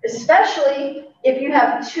 especially if you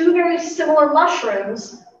have two very similar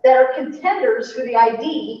mushrooms that are contenders for the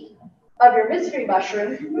ID of your mystery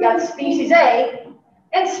mushroom. You got species A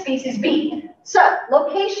and species B. So,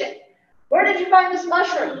 location. Where did you find this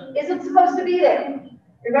mushroom? Is it supposed to be there?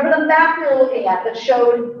 Remember the map we were looking at that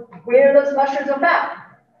showed where those mushrooms are found.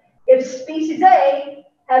 If species A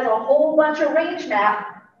has a whole bunch of range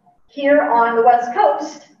map here on the West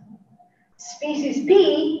Coast, species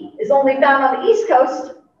B is only found on the East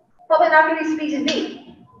Coast, probably not going to be species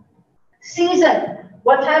B. Season.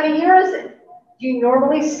 What time of year is it? Do you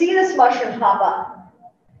normally see this mushroom pop up?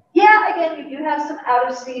 Yeah, again, you do have some out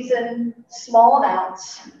of season, small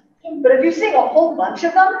amounts. But if you're seeing a whole bunch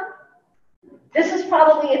of them, this is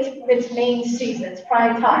probably its main season, it's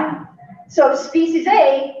prime time. So if species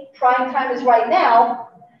A, prime time is right now,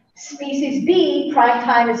 species B, prime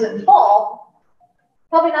time is in fall,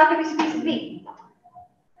 probably not going to be species B.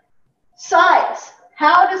 Size.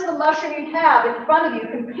 How does the mushroom you have in front of you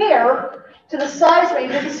compare to the size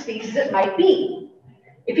range of the species it might be?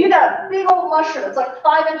 If you've got a big old mushroom, it's like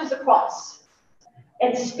 5 inches across,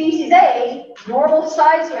 and species A, normal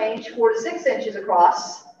size range, 4 to 6 inches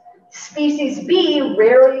across, species B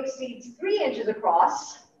rarely exceeds 3 inches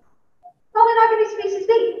across, probably not going to be species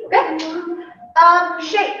B, okay?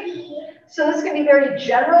 Shape. So this can be very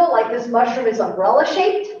general, like this mushroom is umbrella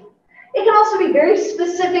shaped. It can also be very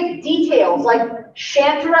specific details, like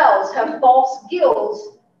chanterelles have false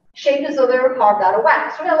gills shaped as though they were carved out of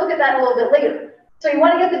wax. We're going to look at that a little bit later. So you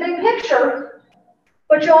want to get the big picture,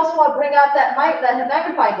 but you also want to bring out that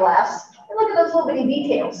magnifying glass and look at those little bitty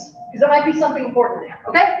details, because there might be something important there,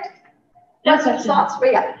 okay? That's some thoughts. What do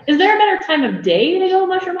you got? Is there a better time of day to go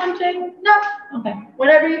mushroom hunting? No. Okay.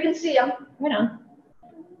 Whenever you can see them. Right on.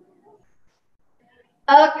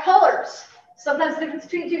 Colors. Sometimes the difference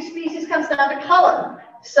between two species comes down to color.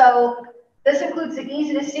 So this includes the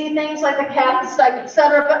easy to see things like the cap, the stipe,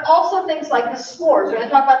 etc., but also things like the spores. We're going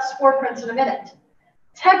to talk about spore prints in a minute.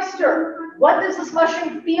 Texture. What does this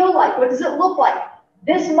mushroom feel like? What does it look like?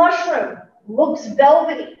 This mushroom looks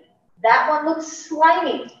velvety. That one looks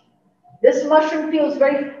slimy. This mushroom feels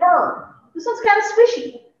very firm. This one's kind of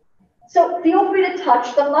squishy. So feel free to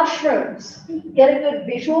touch the mushrooms. Get a good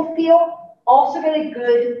visual feel. Also get a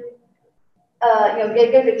good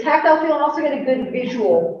get a good tactile feel, and also get a good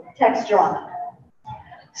visual texture on them.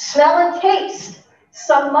 Smell and taste.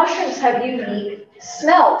 Some mushrooms have unique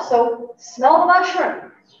smell, so smell the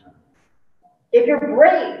mushroom. If you're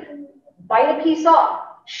brave, bite a piece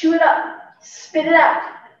off, chew it up, spit it out.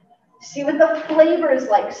 See what the flavor is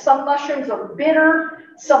like. Some mushrooms are bitter,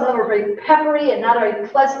 some of them are very peppery and not a very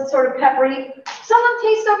pleasant sort of peppery. Some of them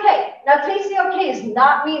taste okay. Now, tasting okay does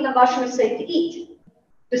not mean the mushroom is safe to eat.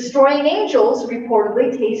 Destroying angels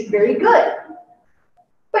reportedly taste very good.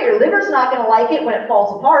 But your liver's not going to like it when it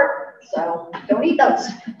falls apart, so don't eat those.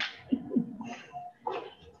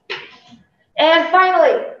 And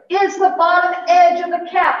finally, is the bottom edge of the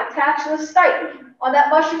cap attached to the stipe on that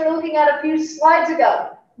mushroom we were looking at a few slides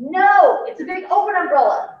ago? No, it's a big open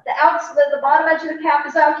umbrella. The bottom edge of the cap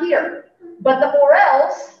is out here. But the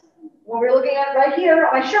morels, when we're looking at it right here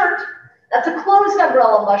on my shirt, That's a closed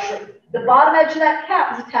umbrella mushroom. The bottom edge of that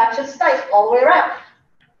cap is attached to stipe all the way around.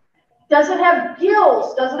 Doesn't have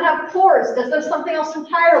gills, doesn't have pores, doesn't have something else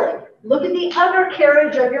entirely. Look at the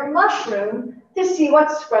undercarriage of your mushroom to see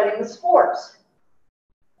what's spreading the spores.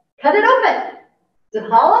 Cut it open. Is it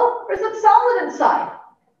hollow or is it solid inside?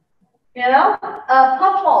 You know,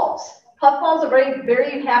 puffballs. Puffballs are very,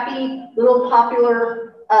 very happy little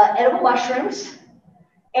popular edible mushrooms.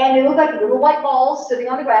 And they look like little white balls sitting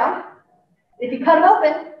on the ground. If you cut them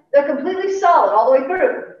open, they're completely solid all the way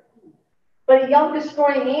through. But a young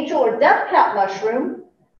destroying angel or death cap mushroom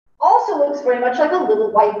also looks very much like a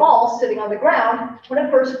little white ball sitting on the ground when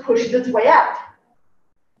it first pushes its way out.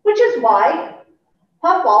 Which is why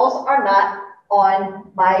puffballs are not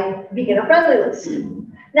on my beginner-friendly list.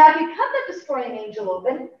 Now, if you cut the destroying angel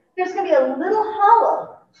open, there's going to be a little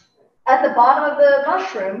hollow at the bottom of the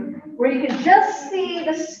mushroom where you can just see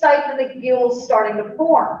the stipe and the gills starting to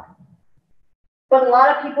form. But a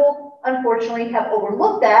lot of people, unfortunately, have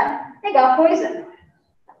overlooked that and got poisoned.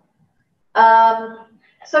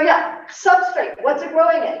 So yeah, substrate, what's it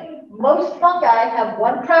growing in? Most fungi have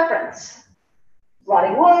one preference: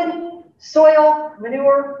 rotting wood, soil,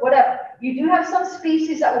 manure, whatever. You do have some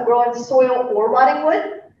species that will grow in soil or rotting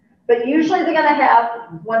wood, but usually they're going to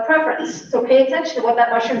have one preference. So pay attention to what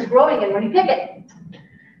that mushroom's growing in when you pick it.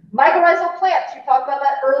 Mycorrhizal plants, we talked about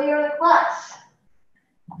that earlier in the class.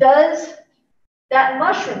 Does that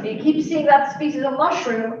mushroom, do you keep seeing that species of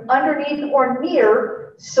mushroom underneath or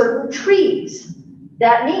near certain trees?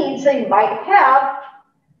 That means they might have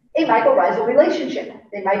a mycorrhizal relationship.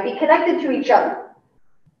 They might be connected to each other.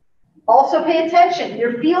 Also pay attention,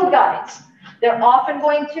 your field guides. They're often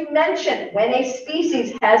going to mention when a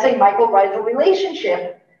species has a mycorrhizal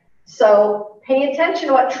relationship. So pay attention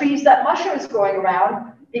to what trees that mushroom is growing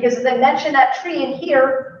around, because if they mention that tree in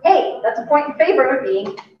here, hey, that's a point in favor of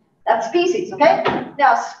being that species, okay?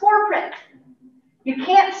 Now, spore print. You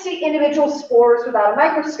can't see individual spores without a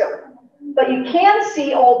microscope, but you can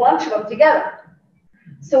see a whole bunch of them together.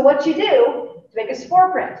 So what you do to make a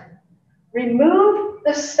spore print, remove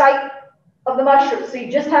the stipe of the mushroom, so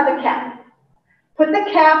you just have the cap. Put the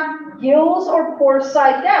cap, gills or pores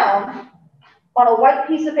side down on a white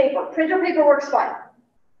piece of paper. Printer paper works fine.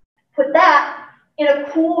 Put that in a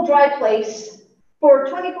cool, dry place for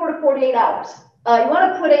 24 to 48 hours. You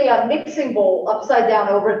want to put a mixing bowl upside down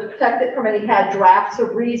over it to protect it from any kind of drafts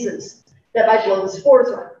or breezes that might blow the spores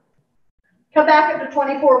around. Come back after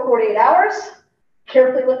 24 or 48 hours,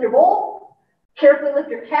 carefully lift your bowl, carefully lift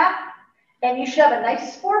your cap, and you should have a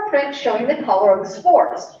nice spore print showing the color of the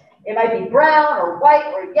spores. It might be brown or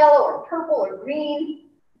white or yellow or purple or green,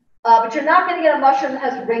 but you're not going to get a mushroom that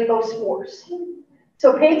has rainbow spores.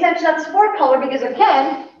 So pay attention to that spore color, because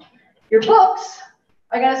again, your books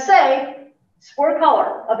are going to say spore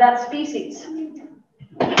color of that species.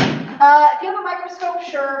 If you have a microscope,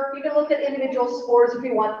 sure, you can look at individual spores if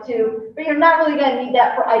you want to, but you're not really going to need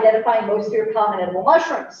that for identifying most of your common edible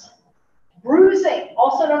mushrooms. Bruising,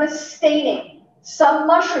 also known as staining. Some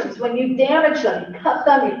mushrooms, when you damage them, you cut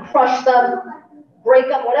them, you crush them, break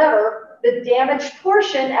them, whatever, the damaged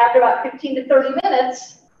portion after about 15 to 30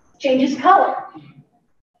 minutes changes color.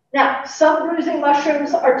 Now, some bruising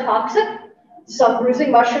mushrooms are toxic, some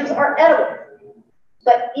bruising mushrooms are edible.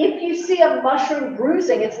 But if you see a mushroom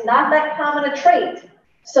bruising, it's not that common a trait.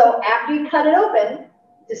 So after you cut it open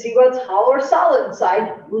to see whether it's hollow or solid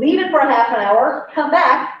inside, leave it for a half an hour, come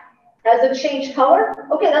back. Has it changed color?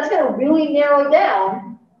 Okay, that's going to really narrow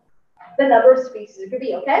down the number of species it could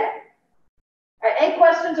be, okay? All right, any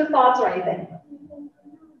questions or thoughts or anything?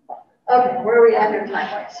 Okay, where are we at here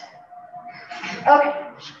time-wise? Okay,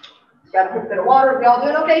 got a quick bit of water. We all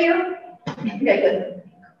doing okay here? Okay, good.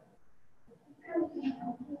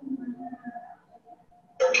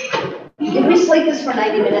 Did we slate this for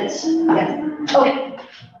 90 minutes? Yeah. Okay.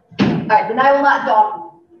 All right, then I will not dawdle.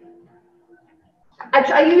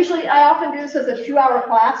 I often do this as a 2-hour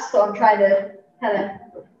class, so I'm trying to kind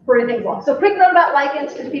of hurry things along. So quick note about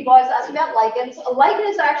lichens, because people always ask me about lichens. A lichen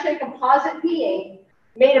is actually a composite being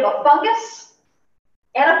made of a fungus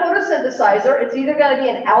and a photosynthesizer. It's either going to be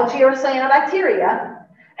an algae or a cyanobacteria.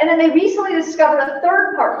 And then they recently discovered a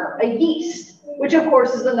third partner, a yeast, which of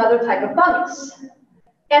course is another type of fungus.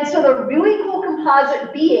 And so they're really cool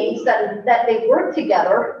composite beings that they work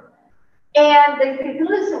together, and they live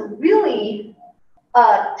in some really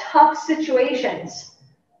tough situations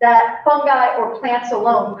that fungi or plants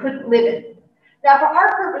alone couldn't live in. Now, for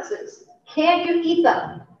our purposes, can you eat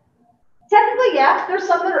them? Technically, yeah, there's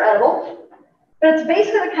some that are edible, but it's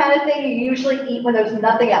basically the kind of thing you usually eat when there's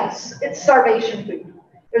nothing else. It's starvation food.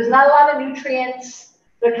 There's not a lot of nutrients.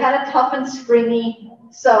 They're kind of tough and springy,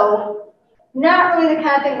 so Not really the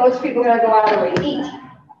kind of thing most people are going to go out of their way to eat.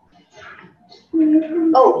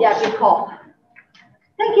 Oh, yeah, good call.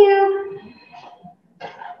 Thank you.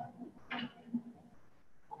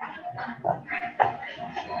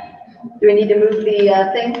 Do we need to move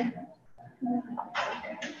the thing?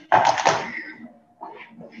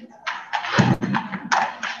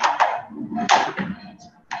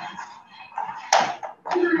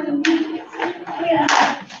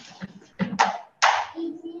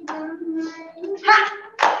 Ha!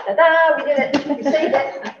 Ta-da! We did it. We saved it.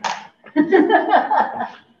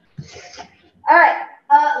 All right.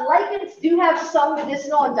 Lichens do have some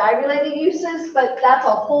medicinal and dye-related uses, but that's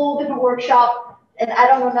a whole different workshop, and I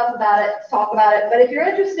don't know enough about it to talk about it. But if you're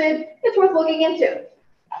interested, it's worth looking into.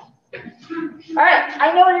 All right,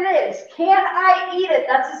 I know what it is. Can I eat it?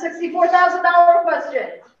 That's the $64,000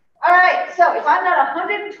 question. All right, so if I'm not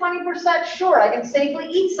 120% sure I can safely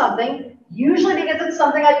eat something, usually because it's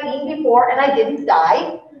something I've eaten before and I didn't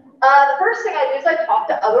die, the first thing I do is I talk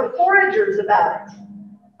to other foragers about it.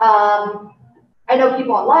 I know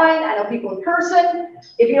people online, I know people in person.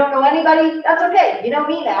 If you don't know anybody, that's okay. You know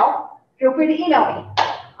me now. Feel free to email me.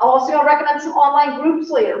 I'm also going to recommend some online groups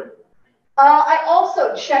later. I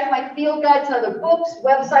also check my field guides and other books,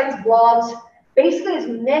 websites, blogs, basically as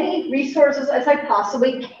many resources as I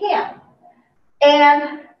possibly can.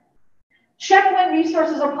 And check when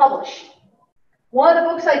resources are published. One of the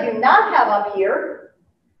books I do not have up here,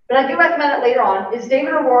 but I do recommend it later on, is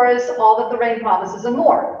David Aurora's All That the Rain Promises and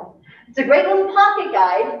More. It's a great little pocket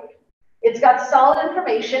guide. It's got solid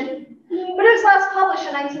information, but it was last published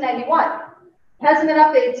in 1991. It hasn't been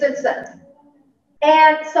updated since then.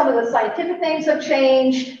 And some of the scientific things have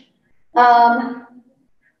changed.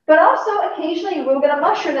 But also, occasionally, you will get a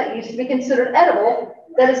mushroom that used to be considered edible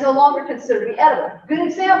that is no longer considered to be edible. Good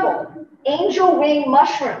example, angel wing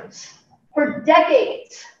mushrooms. For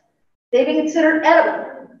decades, they've been considered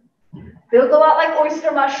edible. They look a lot like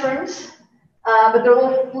oyster mushrooms, but they're a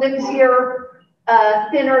little flimsier,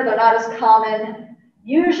 thinner. They're not as common.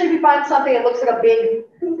 Usually, if you find something that looks like a big,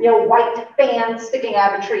 white fan sticking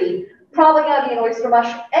out of a tree, probably going to be an oyster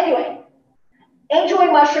mushroom. Anyway, angel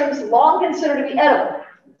wing mushrooms, long considered to be edible.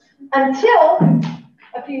 Until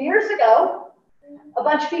a few years ago, a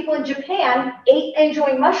bunch of people in Japan ate angel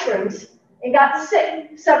wing mushrooms and got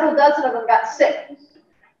sick. Several dozen of them got sick.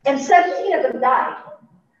 And 17 of them died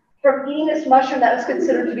from eating this mushroom that was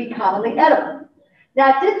considered to be commonly edible. Now,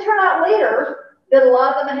 it did turn out later that a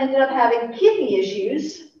lot of them ended up having kidney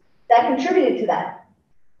issues that contributed to that.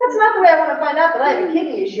 That's not the way I want to find out that I have a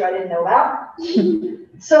kidney issue I didn't know about.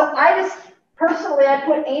 So personally, I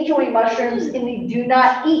put angel wing mushrooms in the do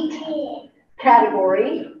not eat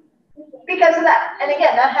category because of that. And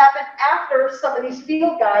again, that happened after some of these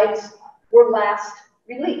field guides were last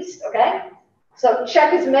released, okay? So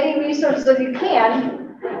check as many resources as you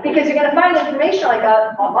can because you're going to find information like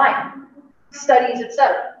that online, studies,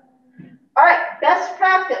 etc. All right, best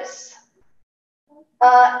practice.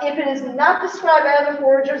 If it is not described by other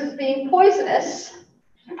foragers as being poisonous,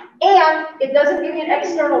 and it doesn't give you an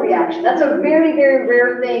external reaction. That's a very, very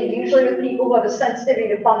rare thing, usually with people who have a sensitivity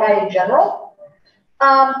to fungi in general.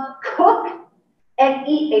 Cook and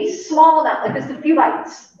eat a small amount, like just a few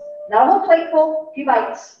bites. Not a whole plateful, a few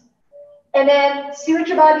bites. And then see what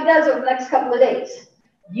your body does over the next couple of days.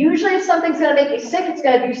 Usually if something's going to make you sick, it's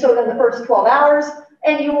going to do so within the first 12 hours,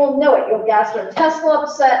 and you will know it. You'll gastrointestinal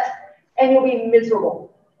upset, and you'll be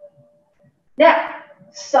miserable. Now,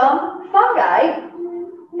 some fungi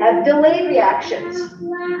have delayed reactions.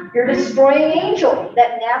 You're destroying angel,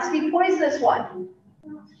 that nasty poisonous one.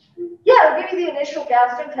 Yeah, it'll give you the initial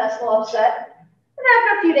gastrointestinal upset, and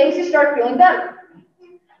after a few days you start feeling better.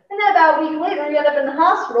 And then about a week later, you end up in the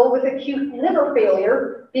hospital with acute liver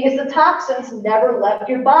failure because the toxins never left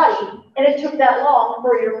your body, and it took that long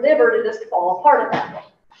for your liver to just fall apart at that point.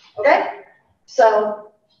 Okay?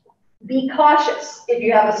 So be cautious. If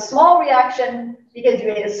you have a small reaction because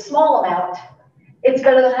you ate a small amount, it's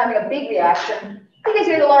better than having a big reaction because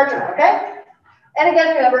you ate a large amount, okay? And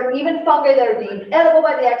again, remember, even fungi that are deemed edible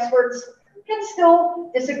by the experts can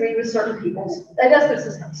still disagree with certain people's digestive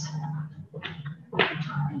systems.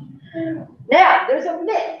 Now, there's a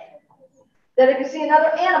myth that if you see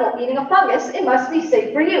another animal eating a fungus, it must be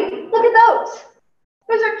safe for you. Look at those.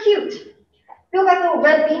 Those are cute. They look like little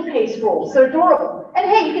red bean paste rolls. They're adorable. And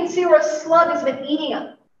hey, you can see where a slug has been eating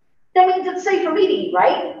them. That means it's safe for me to eat,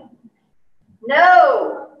 right?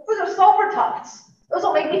 No, those are sulfur tufts. Those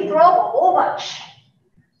will make me throw up a whole bunch.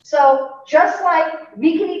 So just like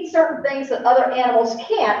we can eat certain things that other animals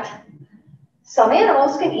can't, some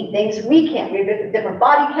animals can eat things we can't. We have different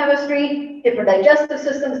body chemistry, different digestive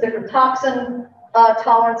systems, different toxin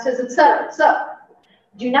tolerances, etc. So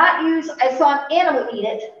do not use "I saw an animal eat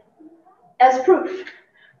it" as proof.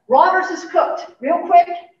 Raw versus cooked. Real quick,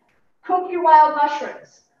 cook your wild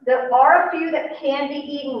mushrooms. There are a few that can be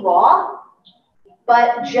eaten raw,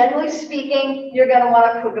 but generally speaking, you're going to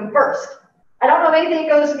want to cook them first. I don't know if anything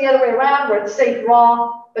goes the other way around where it's safe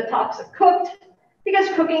raw but toxic cooked, because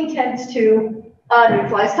cooking tends to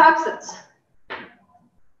neutralize toxins.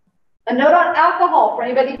 A note on alcohol for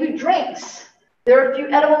anybody who drinks. There are a few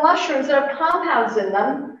edible mushrooms that have compounds in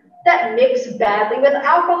them that mix badly with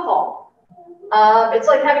alcohol. It's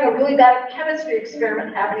like having a really bad chemistry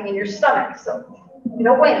experiment happening in your stomach, so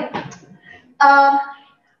no bueno.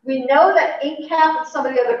 We know that ink cap and some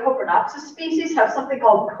of the other Coprinopsis species have something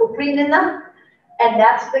called coprine in them, and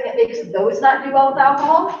that's the thing that makes those not do well with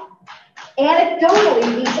alcohol.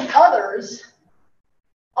 Anecdotally, these others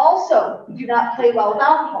also do not play well with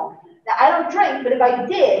alcohol. Now, I don't drink, but if I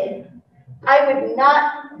did, I would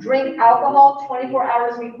not drink alcohol 24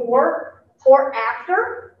 hours before or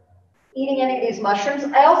after eating any of these mushrooms.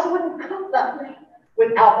 I also wouldn't cook them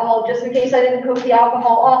with alcohol just in case I didn't cook the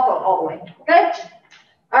alcohol off all the way, okay?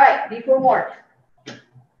 All right, be forewarned.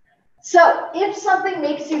 So if something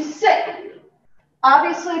makes you sick,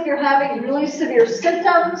 obviously if you're having really severe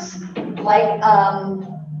symptoms like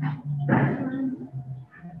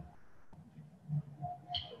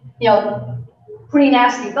pretty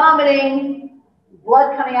nasty vomiting,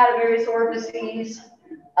 blood coming out of various orifices,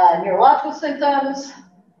 neurological symptoms,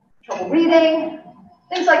 trouble breathing,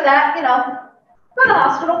 things like that, go to the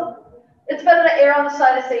hospital. It's better to err on the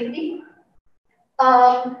side of safety.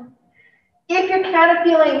 If you're kind of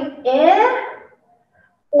feeling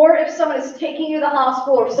or if someone is taking you to the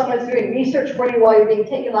hospital or someone is doing research for you while you're being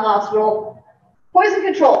taken to the hospital, poison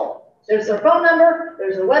control. There's their phone number,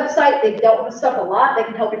 there's their website, they've dealt with this stuff a lot, they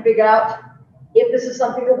can help you figure out if this is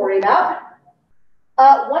something to worry about.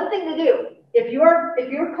 One thing to do, if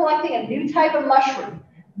you're collecting a new type of mushroom,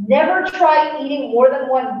 never try eating more than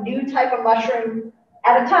one new type of mushroom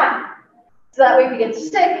at a time. So that way if you get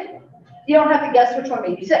sick, you don't have to guess which one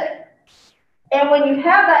made you sick. And when you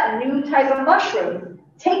have that new type of mushroom,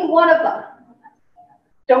 take one of them.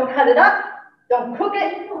 Don't cut it up, don't cook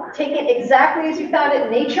it, take it exactly as you found it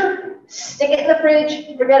in nature, stick it in the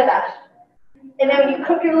fridge, forget about it. And then when you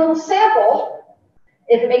cook your little sample,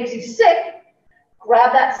 if it makes you sick,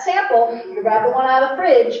 grab that sample, you grab the one out of the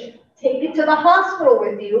fridge, take it to the hospital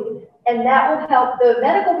with you, and that will help the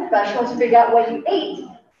medical professionals figure out what you ate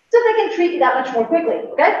so they can treat you that much more quickly,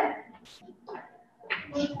 okay?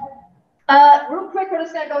 Real quick, we're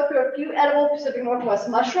just going to go through a few edible Pacific Northwest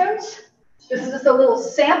mushrooms. This is just a little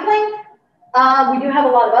sampling. We do have a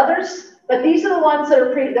lot of others, but these are the ones that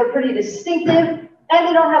are pretty distinctive, and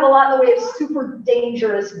they don't have a lot in the way of super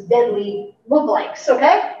dangerous, deadly lookalikes,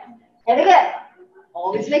 okay? And again,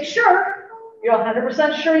 always make sure you're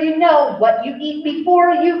 100% sure you know what you eat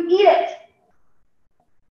before you eat it.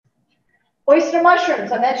 Oyster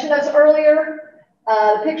mushrooms, I mentioned those earlier.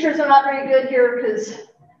 The pictures are not very good here because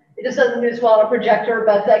it just doesn't do as well on a projector,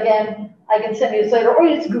 but again, I can send you this later, or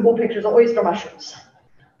you just Google pictures of oyster mushrooms.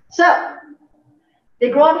 So, they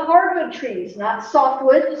grow on hardwood trees, not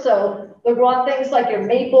softwood, so they'll grow on things like your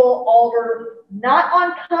maple, alder, not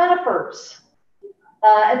on conifers.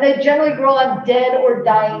 And they generally grow on dead or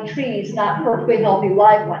dying trees, not perfectly healthy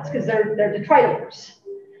live ones, because they're detritivores.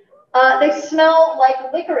 They smell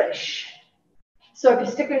like licorice. So if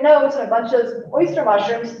you stick your nose in a bunch of those oyster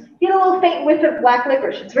mushrooms, you get a little faint whiff of black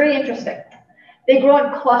licorice. It's very interesting. They grow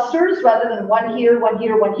in clusters rather than one here, one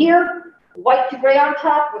here, one here. White to gray on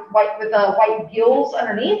top with white gills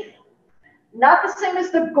underneath. Not the same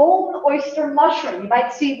as the golden oyster mushroom. You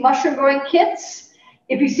might see mushroom growing kits.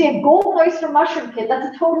 If you see a golden oyster mushroom kit,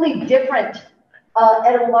 that's a totally different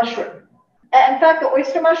edible mushroom. In fact, the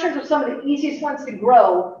oyster mushrooms are some of the easiest ones to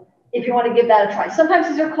grow if you want to give that a try. Sometimes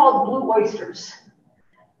these are called blue oysters.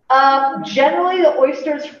 Generally, the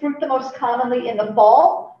oysters fruit the most commonly in the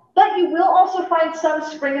fall, but you will also find some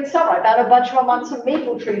spring and summer. I found a bunch of them on some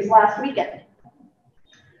maple trees last weekend.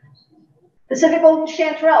 Pacific golden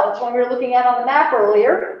chanterelle, that's one we were looking at on the map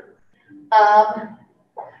earlier.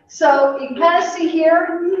 So you can kind of see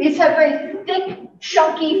here, these have very thick,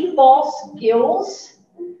 chunky, false gills.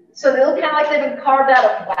 So they look kind of like they've been carved out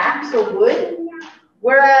of wax or wood.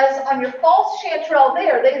 Whereas on your false chanterelle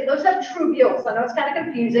there, those have true gills. I know it's kind of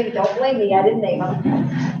confusing. Don't blame me. I didn't name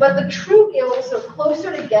them. But the true gills are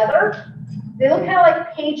closer together. They look kind of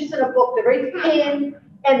like pages in a book. They're very thin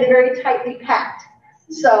and they're very tightly packed.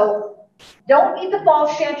 So don't eat the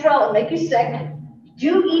false chanterelle. It'll make you sick.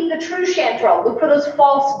 Do eat the true chanterelle. Look for those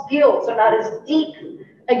false gills. They're not as deep.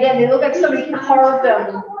 Again, they look like somebody carved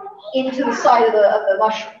them into the side of the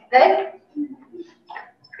mushroom, okay?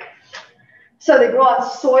 So they grow on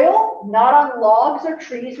soil, not on logs or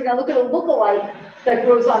trees. We're going to look at a lookalike that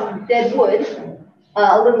grows on dead wood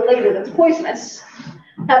a little later that's poisonous.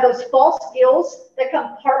 Have those false gills that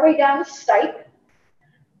come partway down the stipe.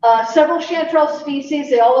 Several chanterelle species,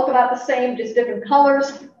 they all look about the same, just different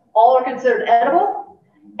colors. All are considered edible.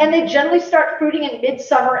 And they generally start fruiting in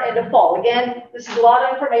midsummer into fall. Again, this is a lot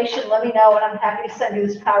of information. Let me know, and I'm happy to send you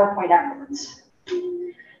this PowerPoint afterwards.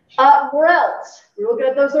 Morels, we were looking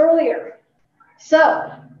at those earlier.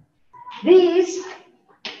 So these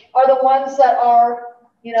are the ones that are,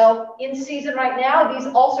 you know, in season right now. These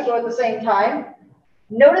also grow at the same time.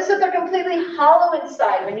 Notice that they're completely hollow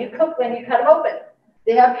inside when you cut them open.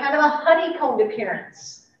 They have kind of a honeycombed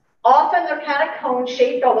appearance. Often they're kind of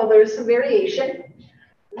cone-shaped, although there's some variation.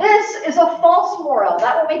 This is a false morel.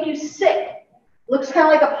 That will make you sick. Looks kind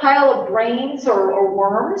of like a pile of grains or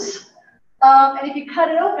worms. And if you cut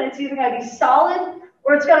it open, it's either going to be solid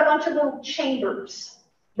or it's got a bunch of little chambers,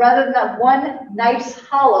 rather than that one nice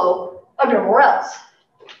hollow of your morels.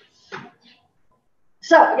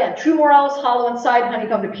 So again, true morels, hollow inside,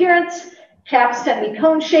 honeycombed appearance. Caps tend to be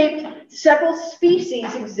cone-shaped. Several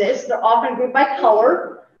species exist. They're often grouped by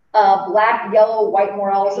color, black, yellow, white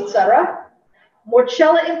morels, etc.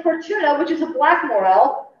 Morchella importuna, which is a black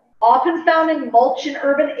morel, often found in mulch in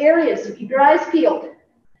urban areas, so keep your eyes peeled.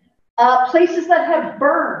 Places that have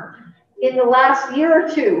burned in the last year or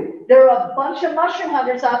two. There are a bunch of mushroom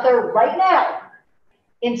hunters out there right now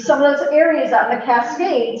in some of those areas out in the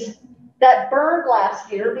Cascades that burned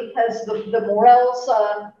last year because the morels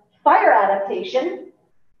fire adaptation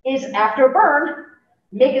is after a burn,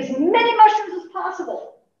 make as many mushrooms as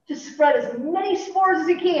possible to spread as many spores as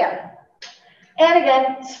you can. And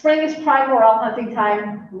again, spring is prime morel hunting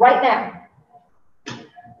time right now.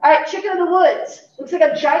 All right, chicken of the woods. Looks like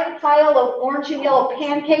a giant pile of orange and yellow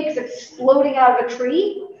pancakes exploding out of a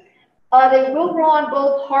tree. They will grow on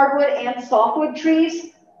both hardwood and softwood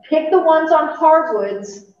trees. Pick the ones on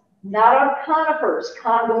hardwoods, not on conifers.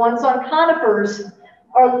 The ones on conifers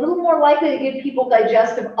are a little more likely to give people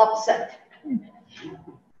digestive upset.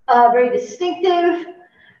 Very distinctive.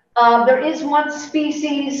 There is one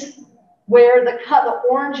species where the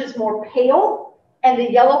orange is more pale and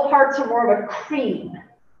the yellow parts are more of a cream.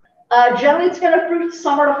 Generally, it's going to fruit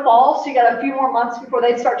summer to fall, so you got a few more months before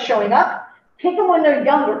they start showing up. Pick them when they're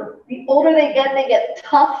younger. The older they get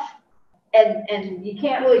tough, and you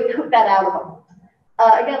can't really cook that out of them.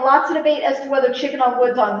 Again, lots of debate as to whether chicken on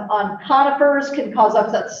woods on conifers can cause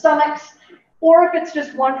upset stomachs, or if it's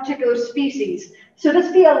just one particular species. So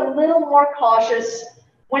just be a little more cautious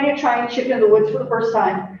when you're trying chicken in the woods for the first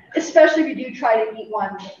time, especially if you do try to eat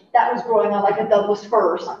one that was growing on like a Douglas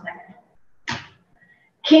fir or something.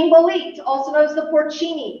 King bolete, also known as the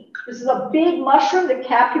porcini. This is a big mushroom. The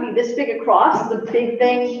cap can be this big across. It's a big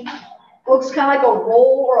thing. Looks kind of like a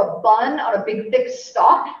roll or a bun on a big, thick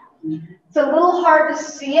stalk. It's a little hard to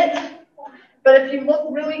see it, but if you look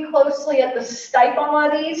really closely at the stipe on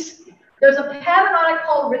one of these, there's a pattern on it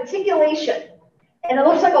called reticulation, and it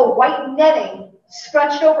looks like a white netting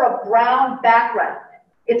stretched over a brown background.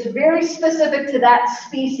 It's very specific to that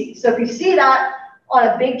species. So if you see that on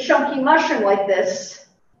a big chunky mushroom like this,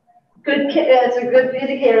 it's a good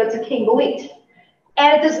indicator it's a king bolete.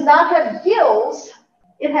 And it does not have gills.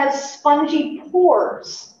 It has spongy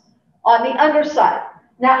pores on the underside.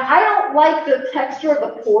 Now, I don't like the texture of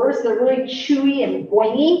the pores. They're really chewy and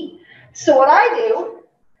boingy. So what I do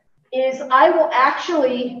is I will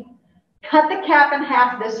actually cut the cap in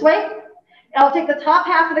half this way. And I'll take the top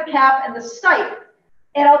half of the cap and the stipe,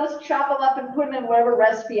 and I'll just chop them up and put them in whatever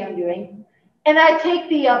recipe I'm doing. And I take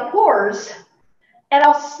the pores, and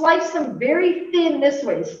I'll slice them very thin this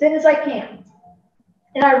way, as thin as I can.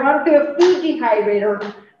 And I run through a food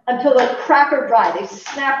dehydrator until they're cracker dry. They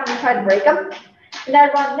snap when you try to break them. And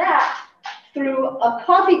I run that through a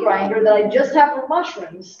coffee grinder that I just have for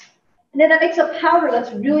mushrooms. And then that makes a powder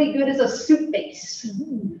that's really good as a soup base.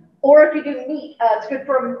 Or if you do meat, it's good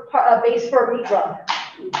for a base for a meat rub.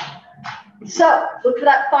 So look for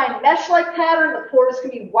that fine mesh-like pattern. The pores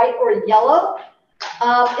can be white or yellow.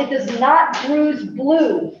 It does not bruise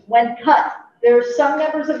blue when cut. There are some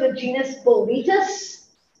members of the genus Boletus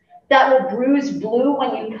that will bruise blue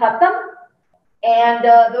when you cut them, and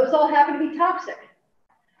those all happen to be toxic.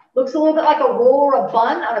 Looks a little bit like a roll or a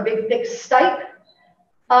bun on a big, thick stipe.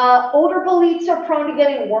 Older boletes are prone to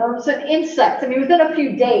getting worms and insects. I mean, within a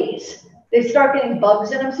few days, they start getting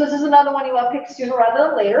bugs in them. So this is another one you want to pick sooner rather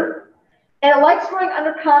than later. And it likes growing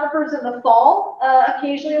under conifers in the fall.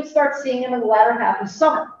 Occasionally, you'll start seeing them in the latter half of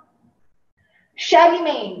summer. Shaggy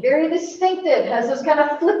mane, very distinctive, has those kind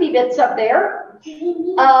of flippy bits up there.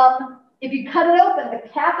 If you cut it open, the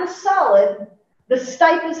cap is solid, the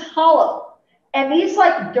stipe is hollow. And these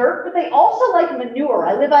like dirt, but they also like manure.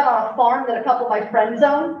 I live out on a farm that a couple of my friends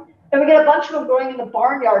own, and we get a bunch of them growing in the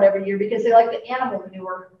barnyard every year because they like the animal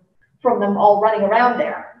manure from them all running around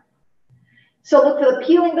there. So look for the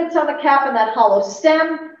peeling bits on the cap and that hollow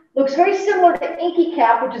stem. Looks very similar to inky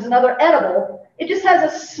cap, which is another edible. It just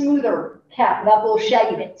has a smoother cap without little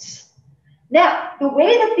shaggy bits. Now, the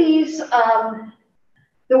way these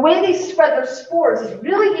spread their spores is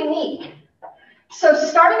really unique. So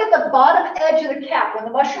starting at the bottom edge of the cap, when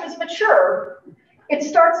the mushroom is mature, it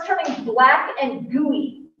starts turning black and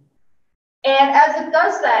gooey. And as it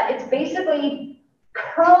does that, it's basically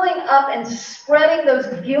curling up and spreading those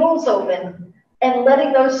gills open and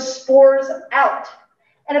letting those spores out.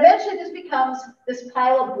 And eventually this becomes this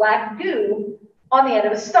pile of black goo on the end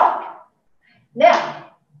of a stalk.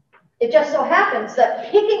 Now, it just so happens that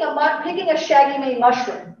picking a shaggy mane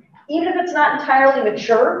mushroom, even if it's not entirely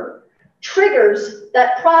mature, triggers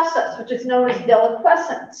that process, which is known as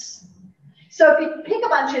deliquescence. So if you pick a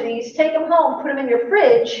bunch of these, take them home, put them in your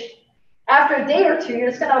fridge, after a day or two, you're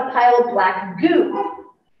just going to have a pile of black goo.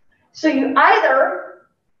 So you either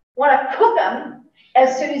want to cook them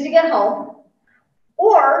as soon as you get home,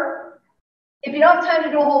 or if you don't have time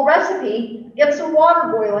to do a whole recipe, get some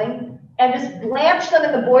water boiling and just blanch them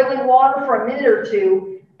in the boiling water for a minute or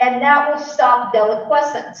two, and that will stop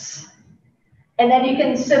deliquescence. And then you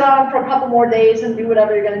can sit on them for a couple more days and do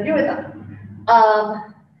whatever you're going to do with them. So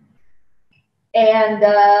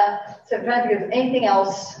I'm trying to think of anything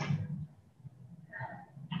else.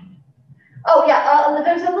 Oh yeah,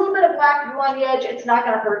 there's a little bit of black goo on the edge. It's not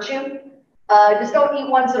going to hurt you. Just don't eat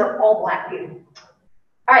ones that are all black goo.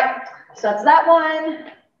 All right, so that's that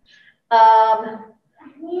one.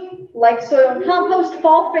 Like soil and compost,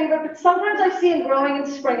 fall favorite, but sometimes I see it growing in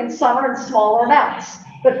spring and summer in smaller amounts.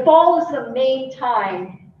 But fall is the main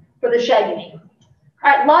time for the shaggy mane.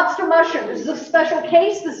 All right, lobster mushroom. This is a special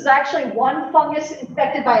case. This is actually one fungus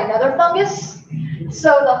infected by another fungus.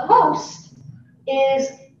 So the host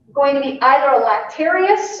is going to be either a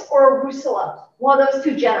lactarius or a russula, one of those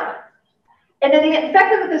two genera. And then they get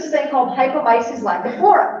infected with this thing called Hypomyces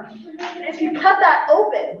lactiflora. And if you cut that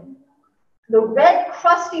open, the red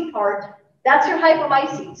crusty part, that's your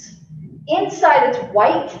Hypomyces. Inside it's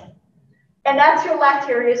white, and that's your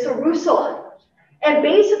lactarius or russula. And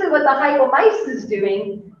basically what the Hypomyces is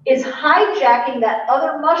doing is hijacking that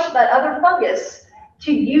other fungus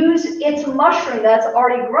to use its mushroom that's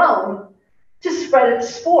already grown to spread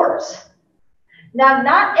its spores. Now,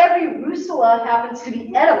 not every russula happens to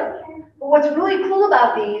be edible, but what's really cool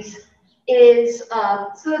about these is,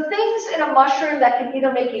 so the things in a mushroom that can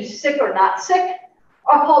either make you sick or not sick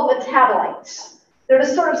are called metabolites. They're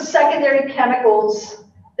just sort of secondary chemicals.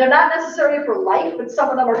 They're not necessary for life, but some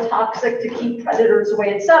of them are toxic to keep predators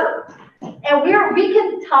away, etc. And we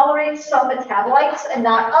can tolerate some metabolites and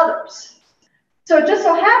not others. So it just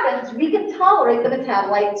so happens we can tolerate the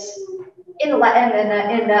metabolites in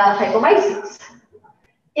Hypomyces.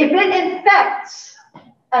 If it infects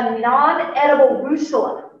a non-edible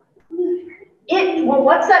russula,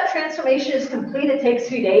 once that transformation is complete, it takes a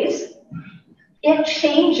few days, it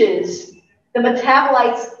changes the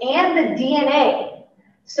metabolites and the DNA.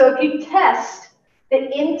 So if you test the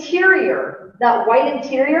interior, that white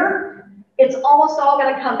interior, it's almost all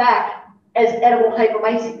going to come back as edible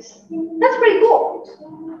Hypomyces. That's pretty cool.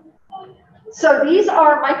 So these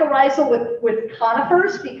are mycorrhizal with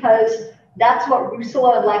conifers because that's what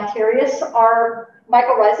russula and lactarius are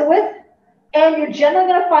mycorrhizal with. And you're generally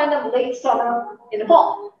going to find them late summer in the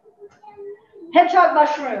fall. Hedgehog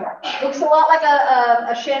mushroom looks a lot like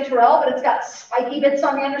a chanterelle, but it's got spiky bits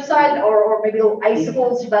on the underside, or maybe little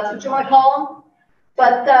icicles, if that's what you want to call them.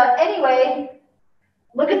 But anyway,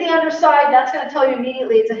 look at the underside. That's going to tell you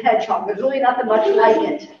immediately it's a hedgehog. There's really nothing much like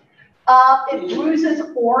it. It bruises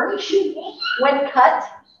orange when cut.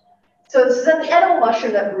 So this is an edible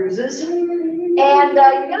mushroom that bruises. And you're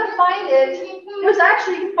going to find it. You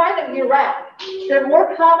can find them year-round. They're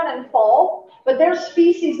more common in fall, but they're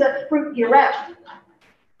species that fruit year-round.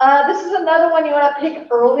 This is another one you want to pick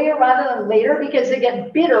earlier rather than later because they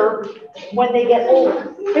get bitter when they get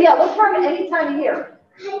older. But yeah, look for them any time of year.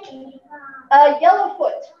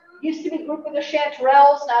 Yellowfoot used to be grouped with the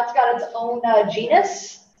chanterelles. Now it's got its own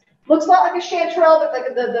genus. Looks a lot like a chanterelle,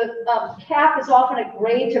 but the cap is often a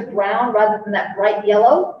gray to brown rather than that bright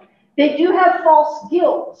yellow. They do have false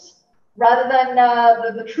gills rather than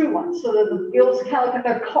the true ones. So the gills kind of look like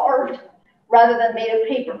they're carved rather than made of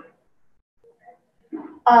paper.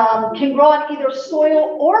 Can grow on either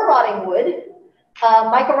soil or rotting wood.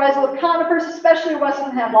 Mycorrhizal conifers, especially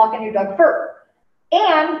Western hemlock and your Doug fir.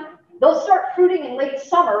 And they'll start fruiting in late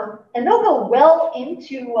summer, and they'll go well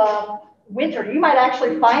into winter. You might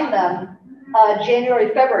actually find them January,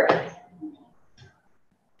 February.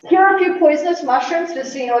 Here are a few poisonous mushrooms,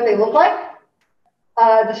 just so you know what they look like.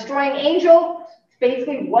 Destroying angel,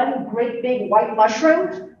 basically one great big white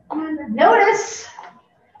mushroom. Notice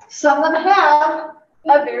some of them have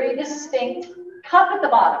a very distinct cup at the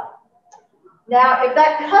bottom. Now, if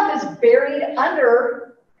that cup is buried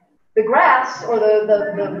under the grass or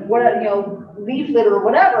the leaf litter or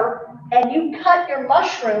whatever, and you cut your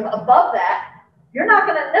mushroom above that, you're not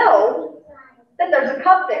going to know that there's a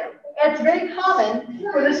cup there. And it's very common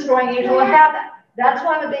for the destroying angel to have that. That's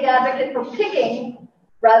why I'm a big advocate for picking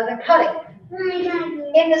rather than cutting.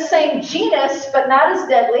 In the same genus, but not as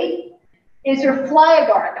deadly, is your fly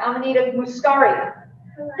agaric, Amanita muscaria.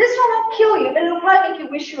 This one won't kill you, but it'll probably make you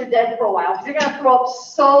wish you were dead for a while because you're going to throw up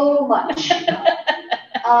so much.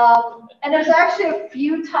 And there's actually a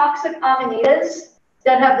few toxic amanitas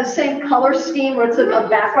that have the same color scheme where it's a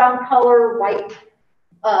background color, white,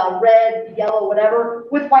 red, yellow, whatever,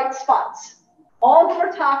 with white spots. All of them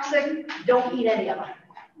are toxic. Don't eat any of them.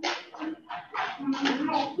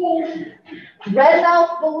 Red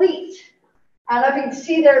mouth bolete. I don't know if you can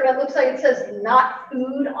see there, but it looks like it says not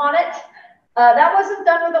food on it. That wasn't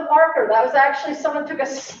done with a marker. That was actually someone took a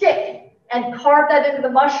stick and carved that into the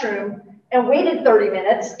mushroom and waited 30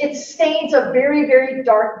 minutes. It stains a very, very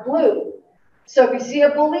dark blue. So if you see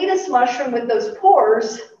a boletus mushroom with those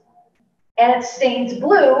pores and it stains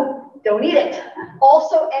blue, don't eat it.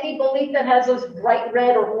 Also, any bolete that has those bright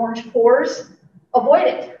red or orange pores, avoid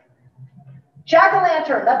it.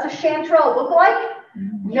 Jack-o'-lantern, that's a chanterelle lookalike.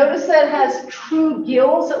 Notice that it has true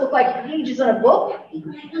gills that look like pages in a book.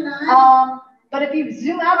 But if you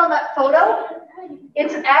zoom out on that photo,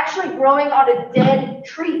 it's actually growing on a dead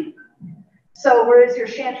tree. So whereas your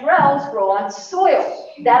chanterelles grow on soil.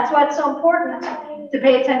 That's why it's so important to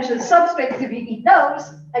pay attention to the substrate, because if you eat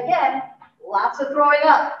those, again, lots of throwing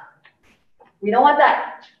up. We don't want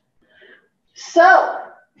that. So,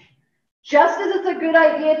 just as it's a good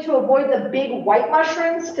idea to avoid the big white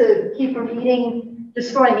mushrooms to keep from eating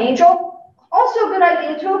destroying angel, also a good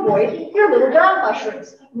idea to avoid your little brown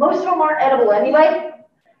mushrooms. Most of them aren't edible anyway.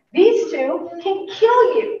 These two can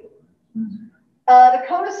kill you. The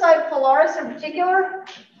Codicide phalaris in particular,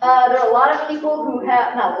 there are a lot of people who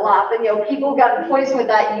have, not a lot, but people who got poisoned with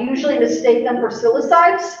that usually mistake them for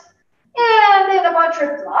psilocybes, and they end up on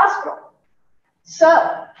trips to the hospital.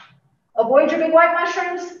 So, avoid your big white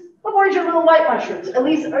mushrooms, avoid your little white mushrooms, at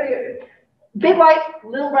least big white,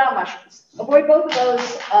 little brown mushrooms. Avoid both of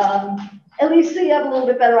those, at least so you have a little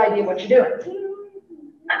bit better idea what you're doing.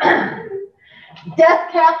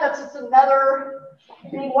 Death cap, that's just another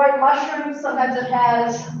big white mushroom. Sometimes it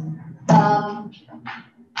has,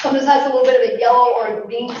 sometimes has a little bit of a yellow or a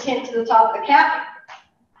green tint to the top of the cap.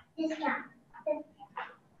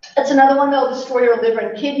 That's another one that'll destroy your liver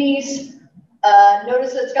and kidneys.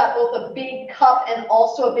 Notice that it's got both a big cup and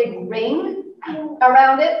also a big ring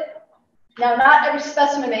around it. Now, not every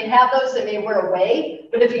specimen may have those. They may wear away.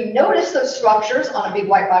 But if you notice those structures on a big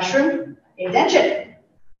white mushroom, pay attention.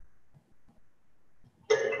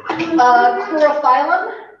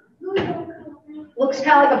 Chlorophyllum looks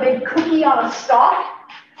kind of like a big cookie on a stalk.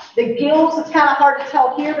 The gills, it's kind of hard to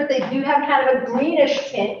tell here, but they do have kind of a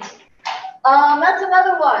greenish tint. That's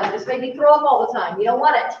another one. Just make you throw up all the time. You don't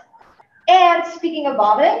want it. And speaking of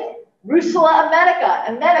vomiting, Rusula emetica.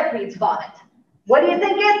 Emetic means vomit. What do you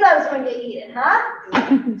think it does when you eat it, huh?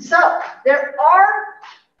 So there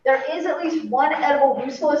is at least one edible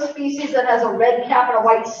Rusula species that has a red cap and a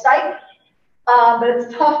white stipe. But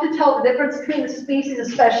it's tough to tell the difference between the species,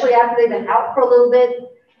 especially after they've been out for a little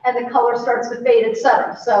bit and the color starts to fade,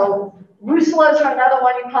 etc. So Rusulas are another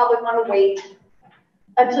one you probably want to wait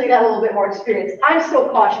until you got a little bit more experience. I'm still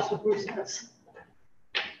cautious with Rusulas.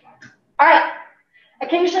 All right.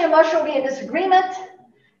 Occasionally a mushroom will be in disagreement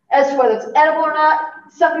as to whether it's edible or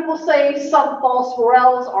not. Some people say some false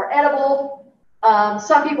forels are edible.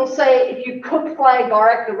 Some people say if you cook fly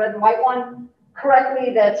agaric, the red and white one,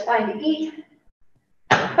 correctly, that's fine to eat.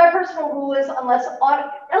 My personal rule is unless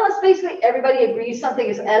basically everybody agrees something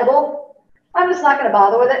is edible, I'm just not going to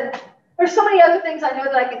bother with it. There's so many other things I know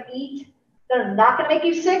that I can eat that are not going to make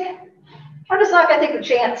you sick. I'm just not going to take the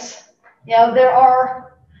chance. There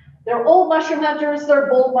are old mushroom hunters, there are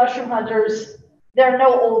bold mushroom hunters. There are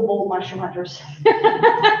no old, bold mushroom hunters.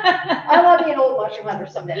 I want to be an old mushroom hunter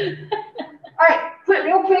someday. All right,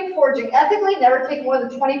 real quick, foraging ethically, never take more than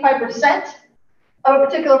 25% of a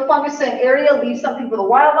particular fungus in an area. Leave something for the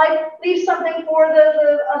wildlife. Leave something for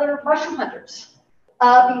the other mushroom hunters.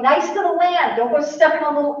 Be nice to the land. Don't go stepping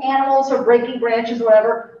on little animals or breaking branches or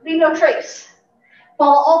whatever. Leave no trace.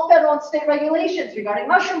 Follow all federal and state regulations regarding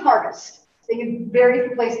mushroom harvest. They can vary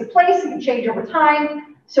from place to place. They can change over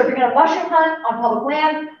time. So if you're going to mushroom hunt on public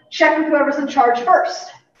land, check with whoever's in charge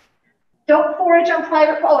first. Don't forage on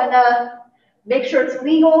private property, and make sure it's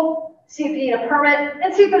legal. See if you need a permit,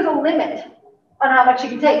 and see if there's a limit on how much you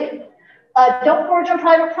can take. Don't forage on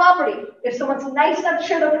private property. If someone's nice enough to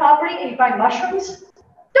share their property and you find mushrooms,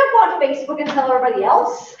 don't go on Facebook and tell everybody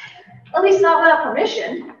else, at least not without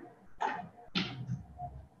permission.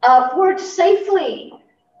 Forage safely.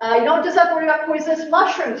 You don't just have to worry about poisonous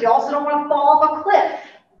mushrooms. You also don't want to fall off a cliff.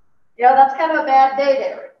 You know, that's kind of a bad day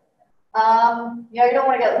there. You know, you don't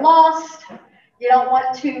want to get lost. You don't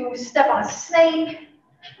want to step on a snake.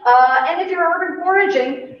 And if you're urban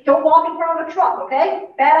foraging, don't walk in front of a truck, okay?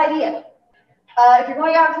 Bad idea. If you're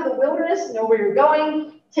going out into the wilderness, know where you're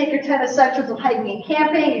going. Take your 10 essentials of hiking and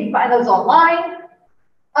camping. You can find those online.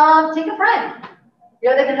 Take a friend. You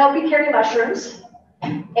know, they can help you carry mushrooms.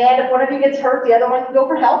 And if one of you gets hurt, the other one can go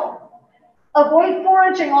for help. Avoid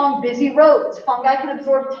foraging along busy roads. Fungi can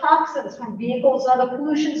absorb toxins from vehicles and other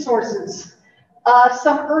pollution sources.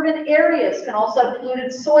 Some urban areas can also have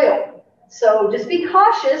polluted soil. So just be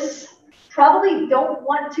cautious. Probably don't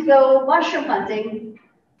want to go mushroom hunting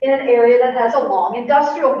in an area that has a long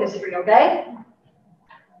industrial history, okay?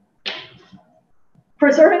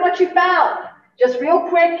 Preserving what you found. Just real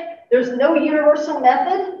quick, there's no universal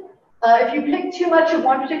method. If you pick too much of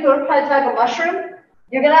one particular type of mushroom,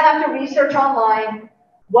 you're going to have to research online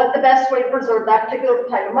what the best way to preserve that particular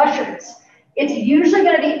type of mushroom is. It's usually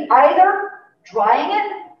going to be either drying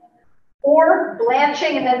it or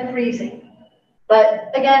blanching and then freezing. But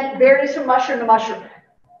again, varies from mushroom to mushroom.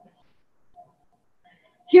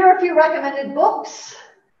 Here are a few recommended books.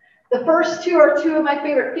 The first two are two of my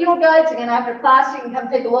favorite field guides. Again, after class, you can come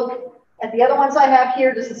take a look at the other ones I have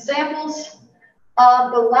here, just as samples.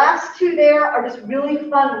 The last two there are just really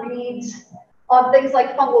fun reads on things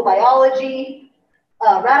like fungal biology.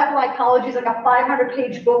 Radical Ecology is like a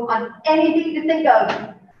 500-page book on anything you think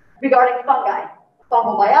of regarding fungi.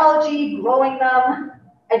 Fungal biology, growing them,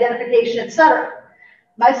 identification, etc.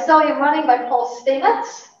 Mycelium Running by Paul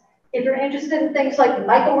Stamets. If you're interested in things like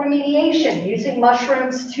mycoremediation, using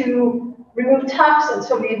mushrooms to remove toxins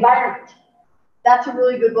from the environment, that's a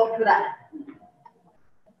really good book for that.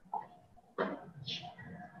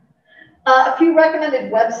 A few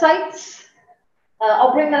recommended websites.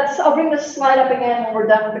 I'll bring this slide up again when we're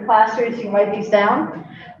done with the class here so you can write these down.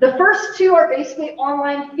 The first two are basically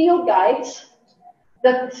online field guides.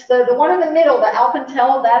 The one in the middle, the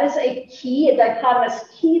Alpentel, that is a key, a dichotomous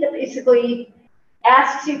key that basically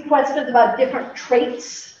asks you questions about different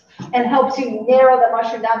traits and helps you narrow the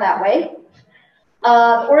mushroom down that way.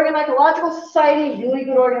 Oregon Mycological Society, really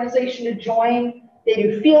good organization to join. They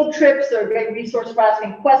do field trips. They're a great resource for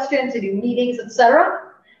asking questions. They do meetings, etc.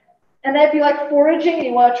 And then if you like foraging and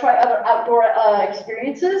you want to try other outdoor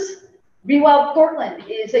experiences, Rewild Portland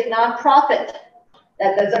is a nonprofit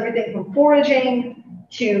that does everything from foraging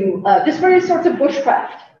to just various sorts of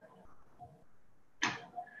bushcraft.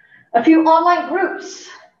 A few online groups.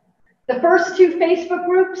 The first two Facebook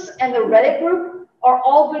groups and the Reddit group are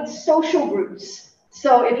all good social groups.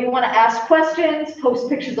 So if you want to ask questions, post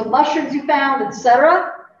pictures of mushrooms you found,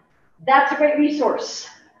 etc., that's a great resource.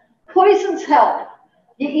 Poisons help.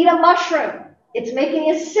 You eat a mushroom. It's making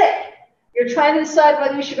you sick. You're trying to decide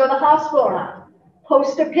whether you should go to the hospital or not.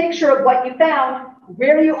 Post a picture of what you found,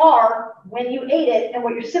 where you are, when you ate it, and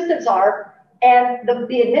what your symptoms are. And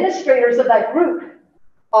the administrators of that group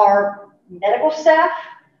are medical staff,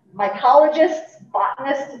 mycologists,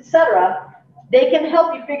 botanists, etc. They can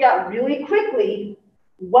help you figure out really quickly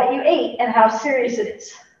what you ate and how serious it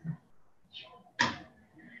is.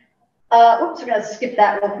 Oops, we're going to skip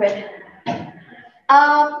that real quick.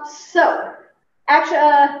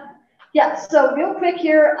 So real quick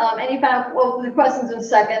here, any final, well, the questions in a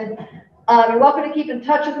second. You're welcome to keep in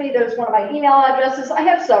touch with me. There's one of my email addresses. I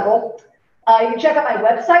have several. You can check out my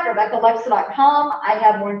website, RebeccaLexa.com. I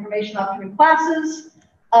have more information on upcoming classes.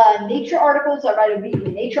 Nature articles, I write a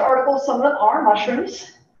weekly nature article. Some of them are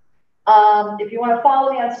mushrooms. If you want to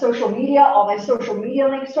follow me on social media, all my social media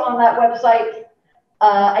links are on that website.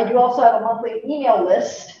 I do also have a monthly email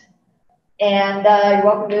list. And you're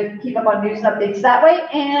welcome to keep up on news and updates that way.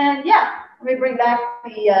 And yeah, let me bring back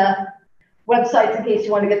the websites in case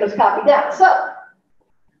you want to get those copied down. So,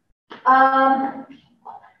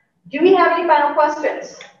 do we have any final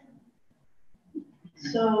questions?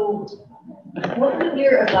 So, what would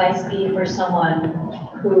your advice be for someone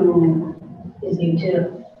who is new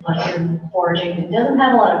to mushroom foraging and doesn't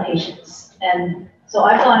have a lot of patience? And So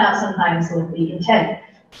I've gone out sometimes with the intent,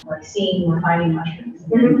 like seeing or finding mushrooms.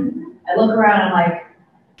 And I look around and I'm like,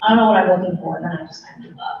 I don't know what I'm looking for, and then I just kind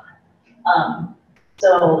of give up.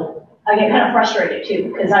 So I get kind of frustrated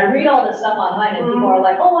too, because I read all this stuff online and people are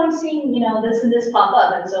like, oh, I'm seeing, this and this pop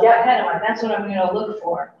up. And so in my head, I'm like, that's what I'm going to look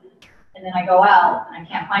for. And then I go out and I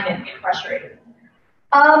can't find it and get frustrated.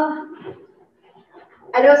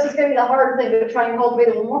 I know this is going to be the hard thing, but try and cultivate a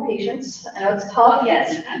little more patience. I know it's tough.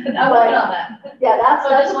 Yes, I'm working on that. Yeah, that's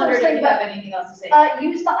just the wondering first if thing. you have anything else to say.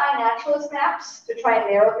 Use the iNaturalist maps to try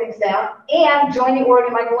and narrow things down, and join the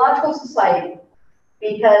Oregon Mycological Society.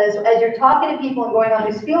 Because as you're talking to people and going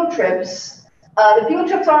on these field trips, the field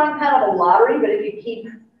trips aren't kind of a lottery, but if you keep,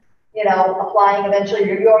 applying, eventually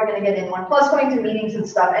you are going to get in one. Plus going to meetings and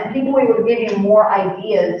stuff, and people will give you more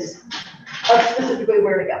ideas of specifically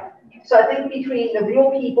where to go. So I think between the real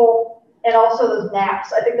people and also those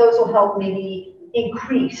maps, I think those will help maybe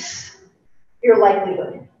increase your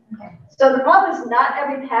likelihood. Okay. So the problem is not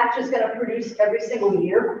every patch is going to produce every single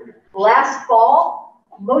year. Last fall,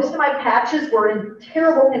 most of my patches were in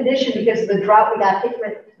terrible condition because of the drought we got hit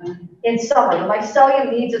with in summer. The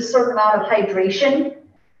mycelium needs a certain amount of hydration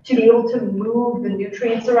to be able to move the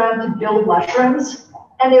nutrients around to build mushrooms,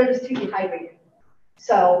 and they're just too dehydrated.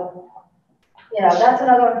 So, that's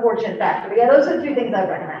another unfortunate factor. But yeah, those are the two things I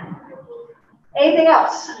recommend. Anything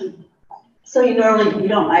else? So you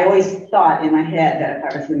don't, I always thought in my head that if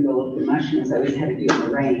I was going to go look for mushrooms, I always had to do it in the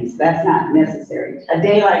rains. That's not necessary. A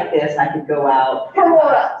day like this, I could go out. For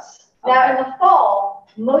what else? Okay. Now in the fall,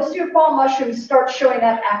 most of your fall mushrooms start showing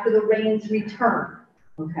up after the rains return.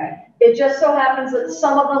 Okay. It just so happens that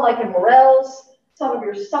some of them, like in morels, some of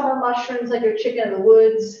your summer mushrooms, like your chicken in the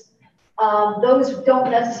woods, those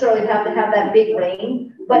don't necessarily have to have that big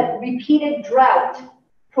rain, but repeated drought,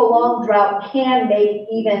 prolonged drought can make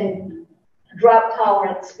even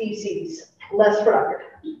drought-tolerant species less productive.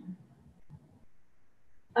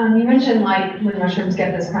 You mentioned like when mushrooms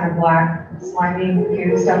get this kind of black, slimy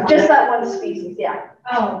goo stuff. Just that one species, yeah.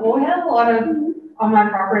 Oh, well, we have a lot of on my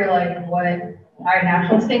property, like what our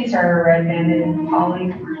natural things are red-banded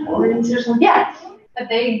polyfluorines or something. Yeah. But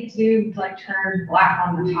they do like turn black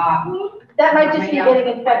on the top. That might just be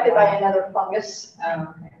getting infected by another fungus. Oh,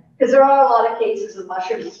 okay. Because there are a lot of cases of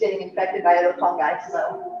mushrooms getting infected by other fungi,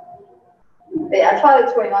 so. But yeah, that's probably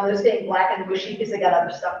what's going on. They're just getting black and bushy because they got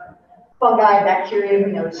other stuff. Fungi, bacteria,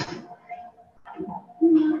 who knows.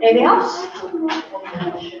 Anything else?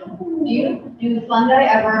 Do fungi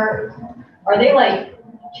ever, are they like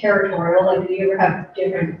territorial? Like, do you ever have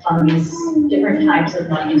different fungus, different types of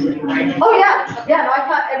fungus that you find? Oh yeah, yeah. No, I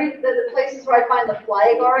find the places where I find the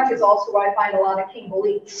fly agaric is also where I find a lot of king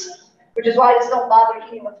boletes, which is why I just don't bother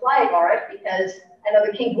eating the fly agaric, because I know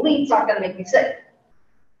the king boletes aren't going to make me sick.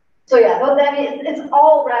 So yeah, but I mean, it's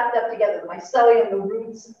all wrapped up together. The mycelium, the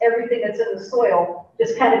roots, everything that's in the soil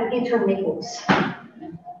just kind of intermingles.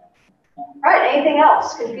 All right, anything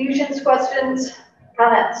else? Confusions, questions,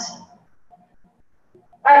 comments?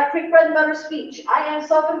 All right, quick bread and butter speech. I am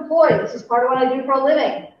self-employed. This is part of what I do for a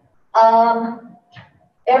living.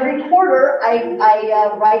 Every quarter,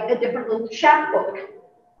 I write a different little chapbook.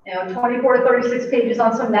 24 to 36 pages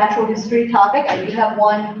on some natural history topic. I do have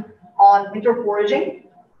one on winter foraging,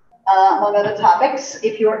 among other topics.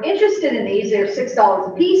 If you're interested in these, they're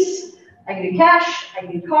 $6 a piece. I can do cash, I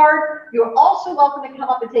can do card. You're also welcome to come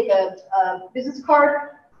up and take a business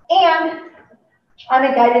card. And I'm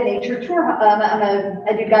a guided nature tour.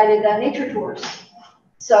 I do guided nature tours.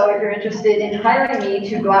 So if you're interested in hiring me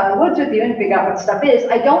to go out in the woods with you and figure out what stuff is,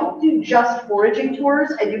 I don't do just foraging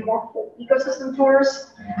tours. I do more full ecosystem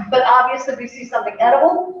tours. But obviously, if we see something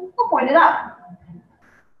edible, I'll point it out.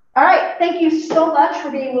 All right, thank you so much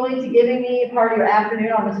for being willing to giving me a part of your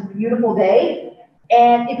afternoon on this beautiful day.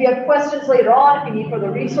 And if you have questions later on, if you need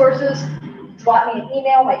further resources, drop me an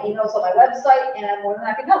email. My email's on my website, and I'm more than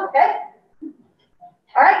happy to help, okay?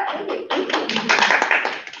 All right, thank you.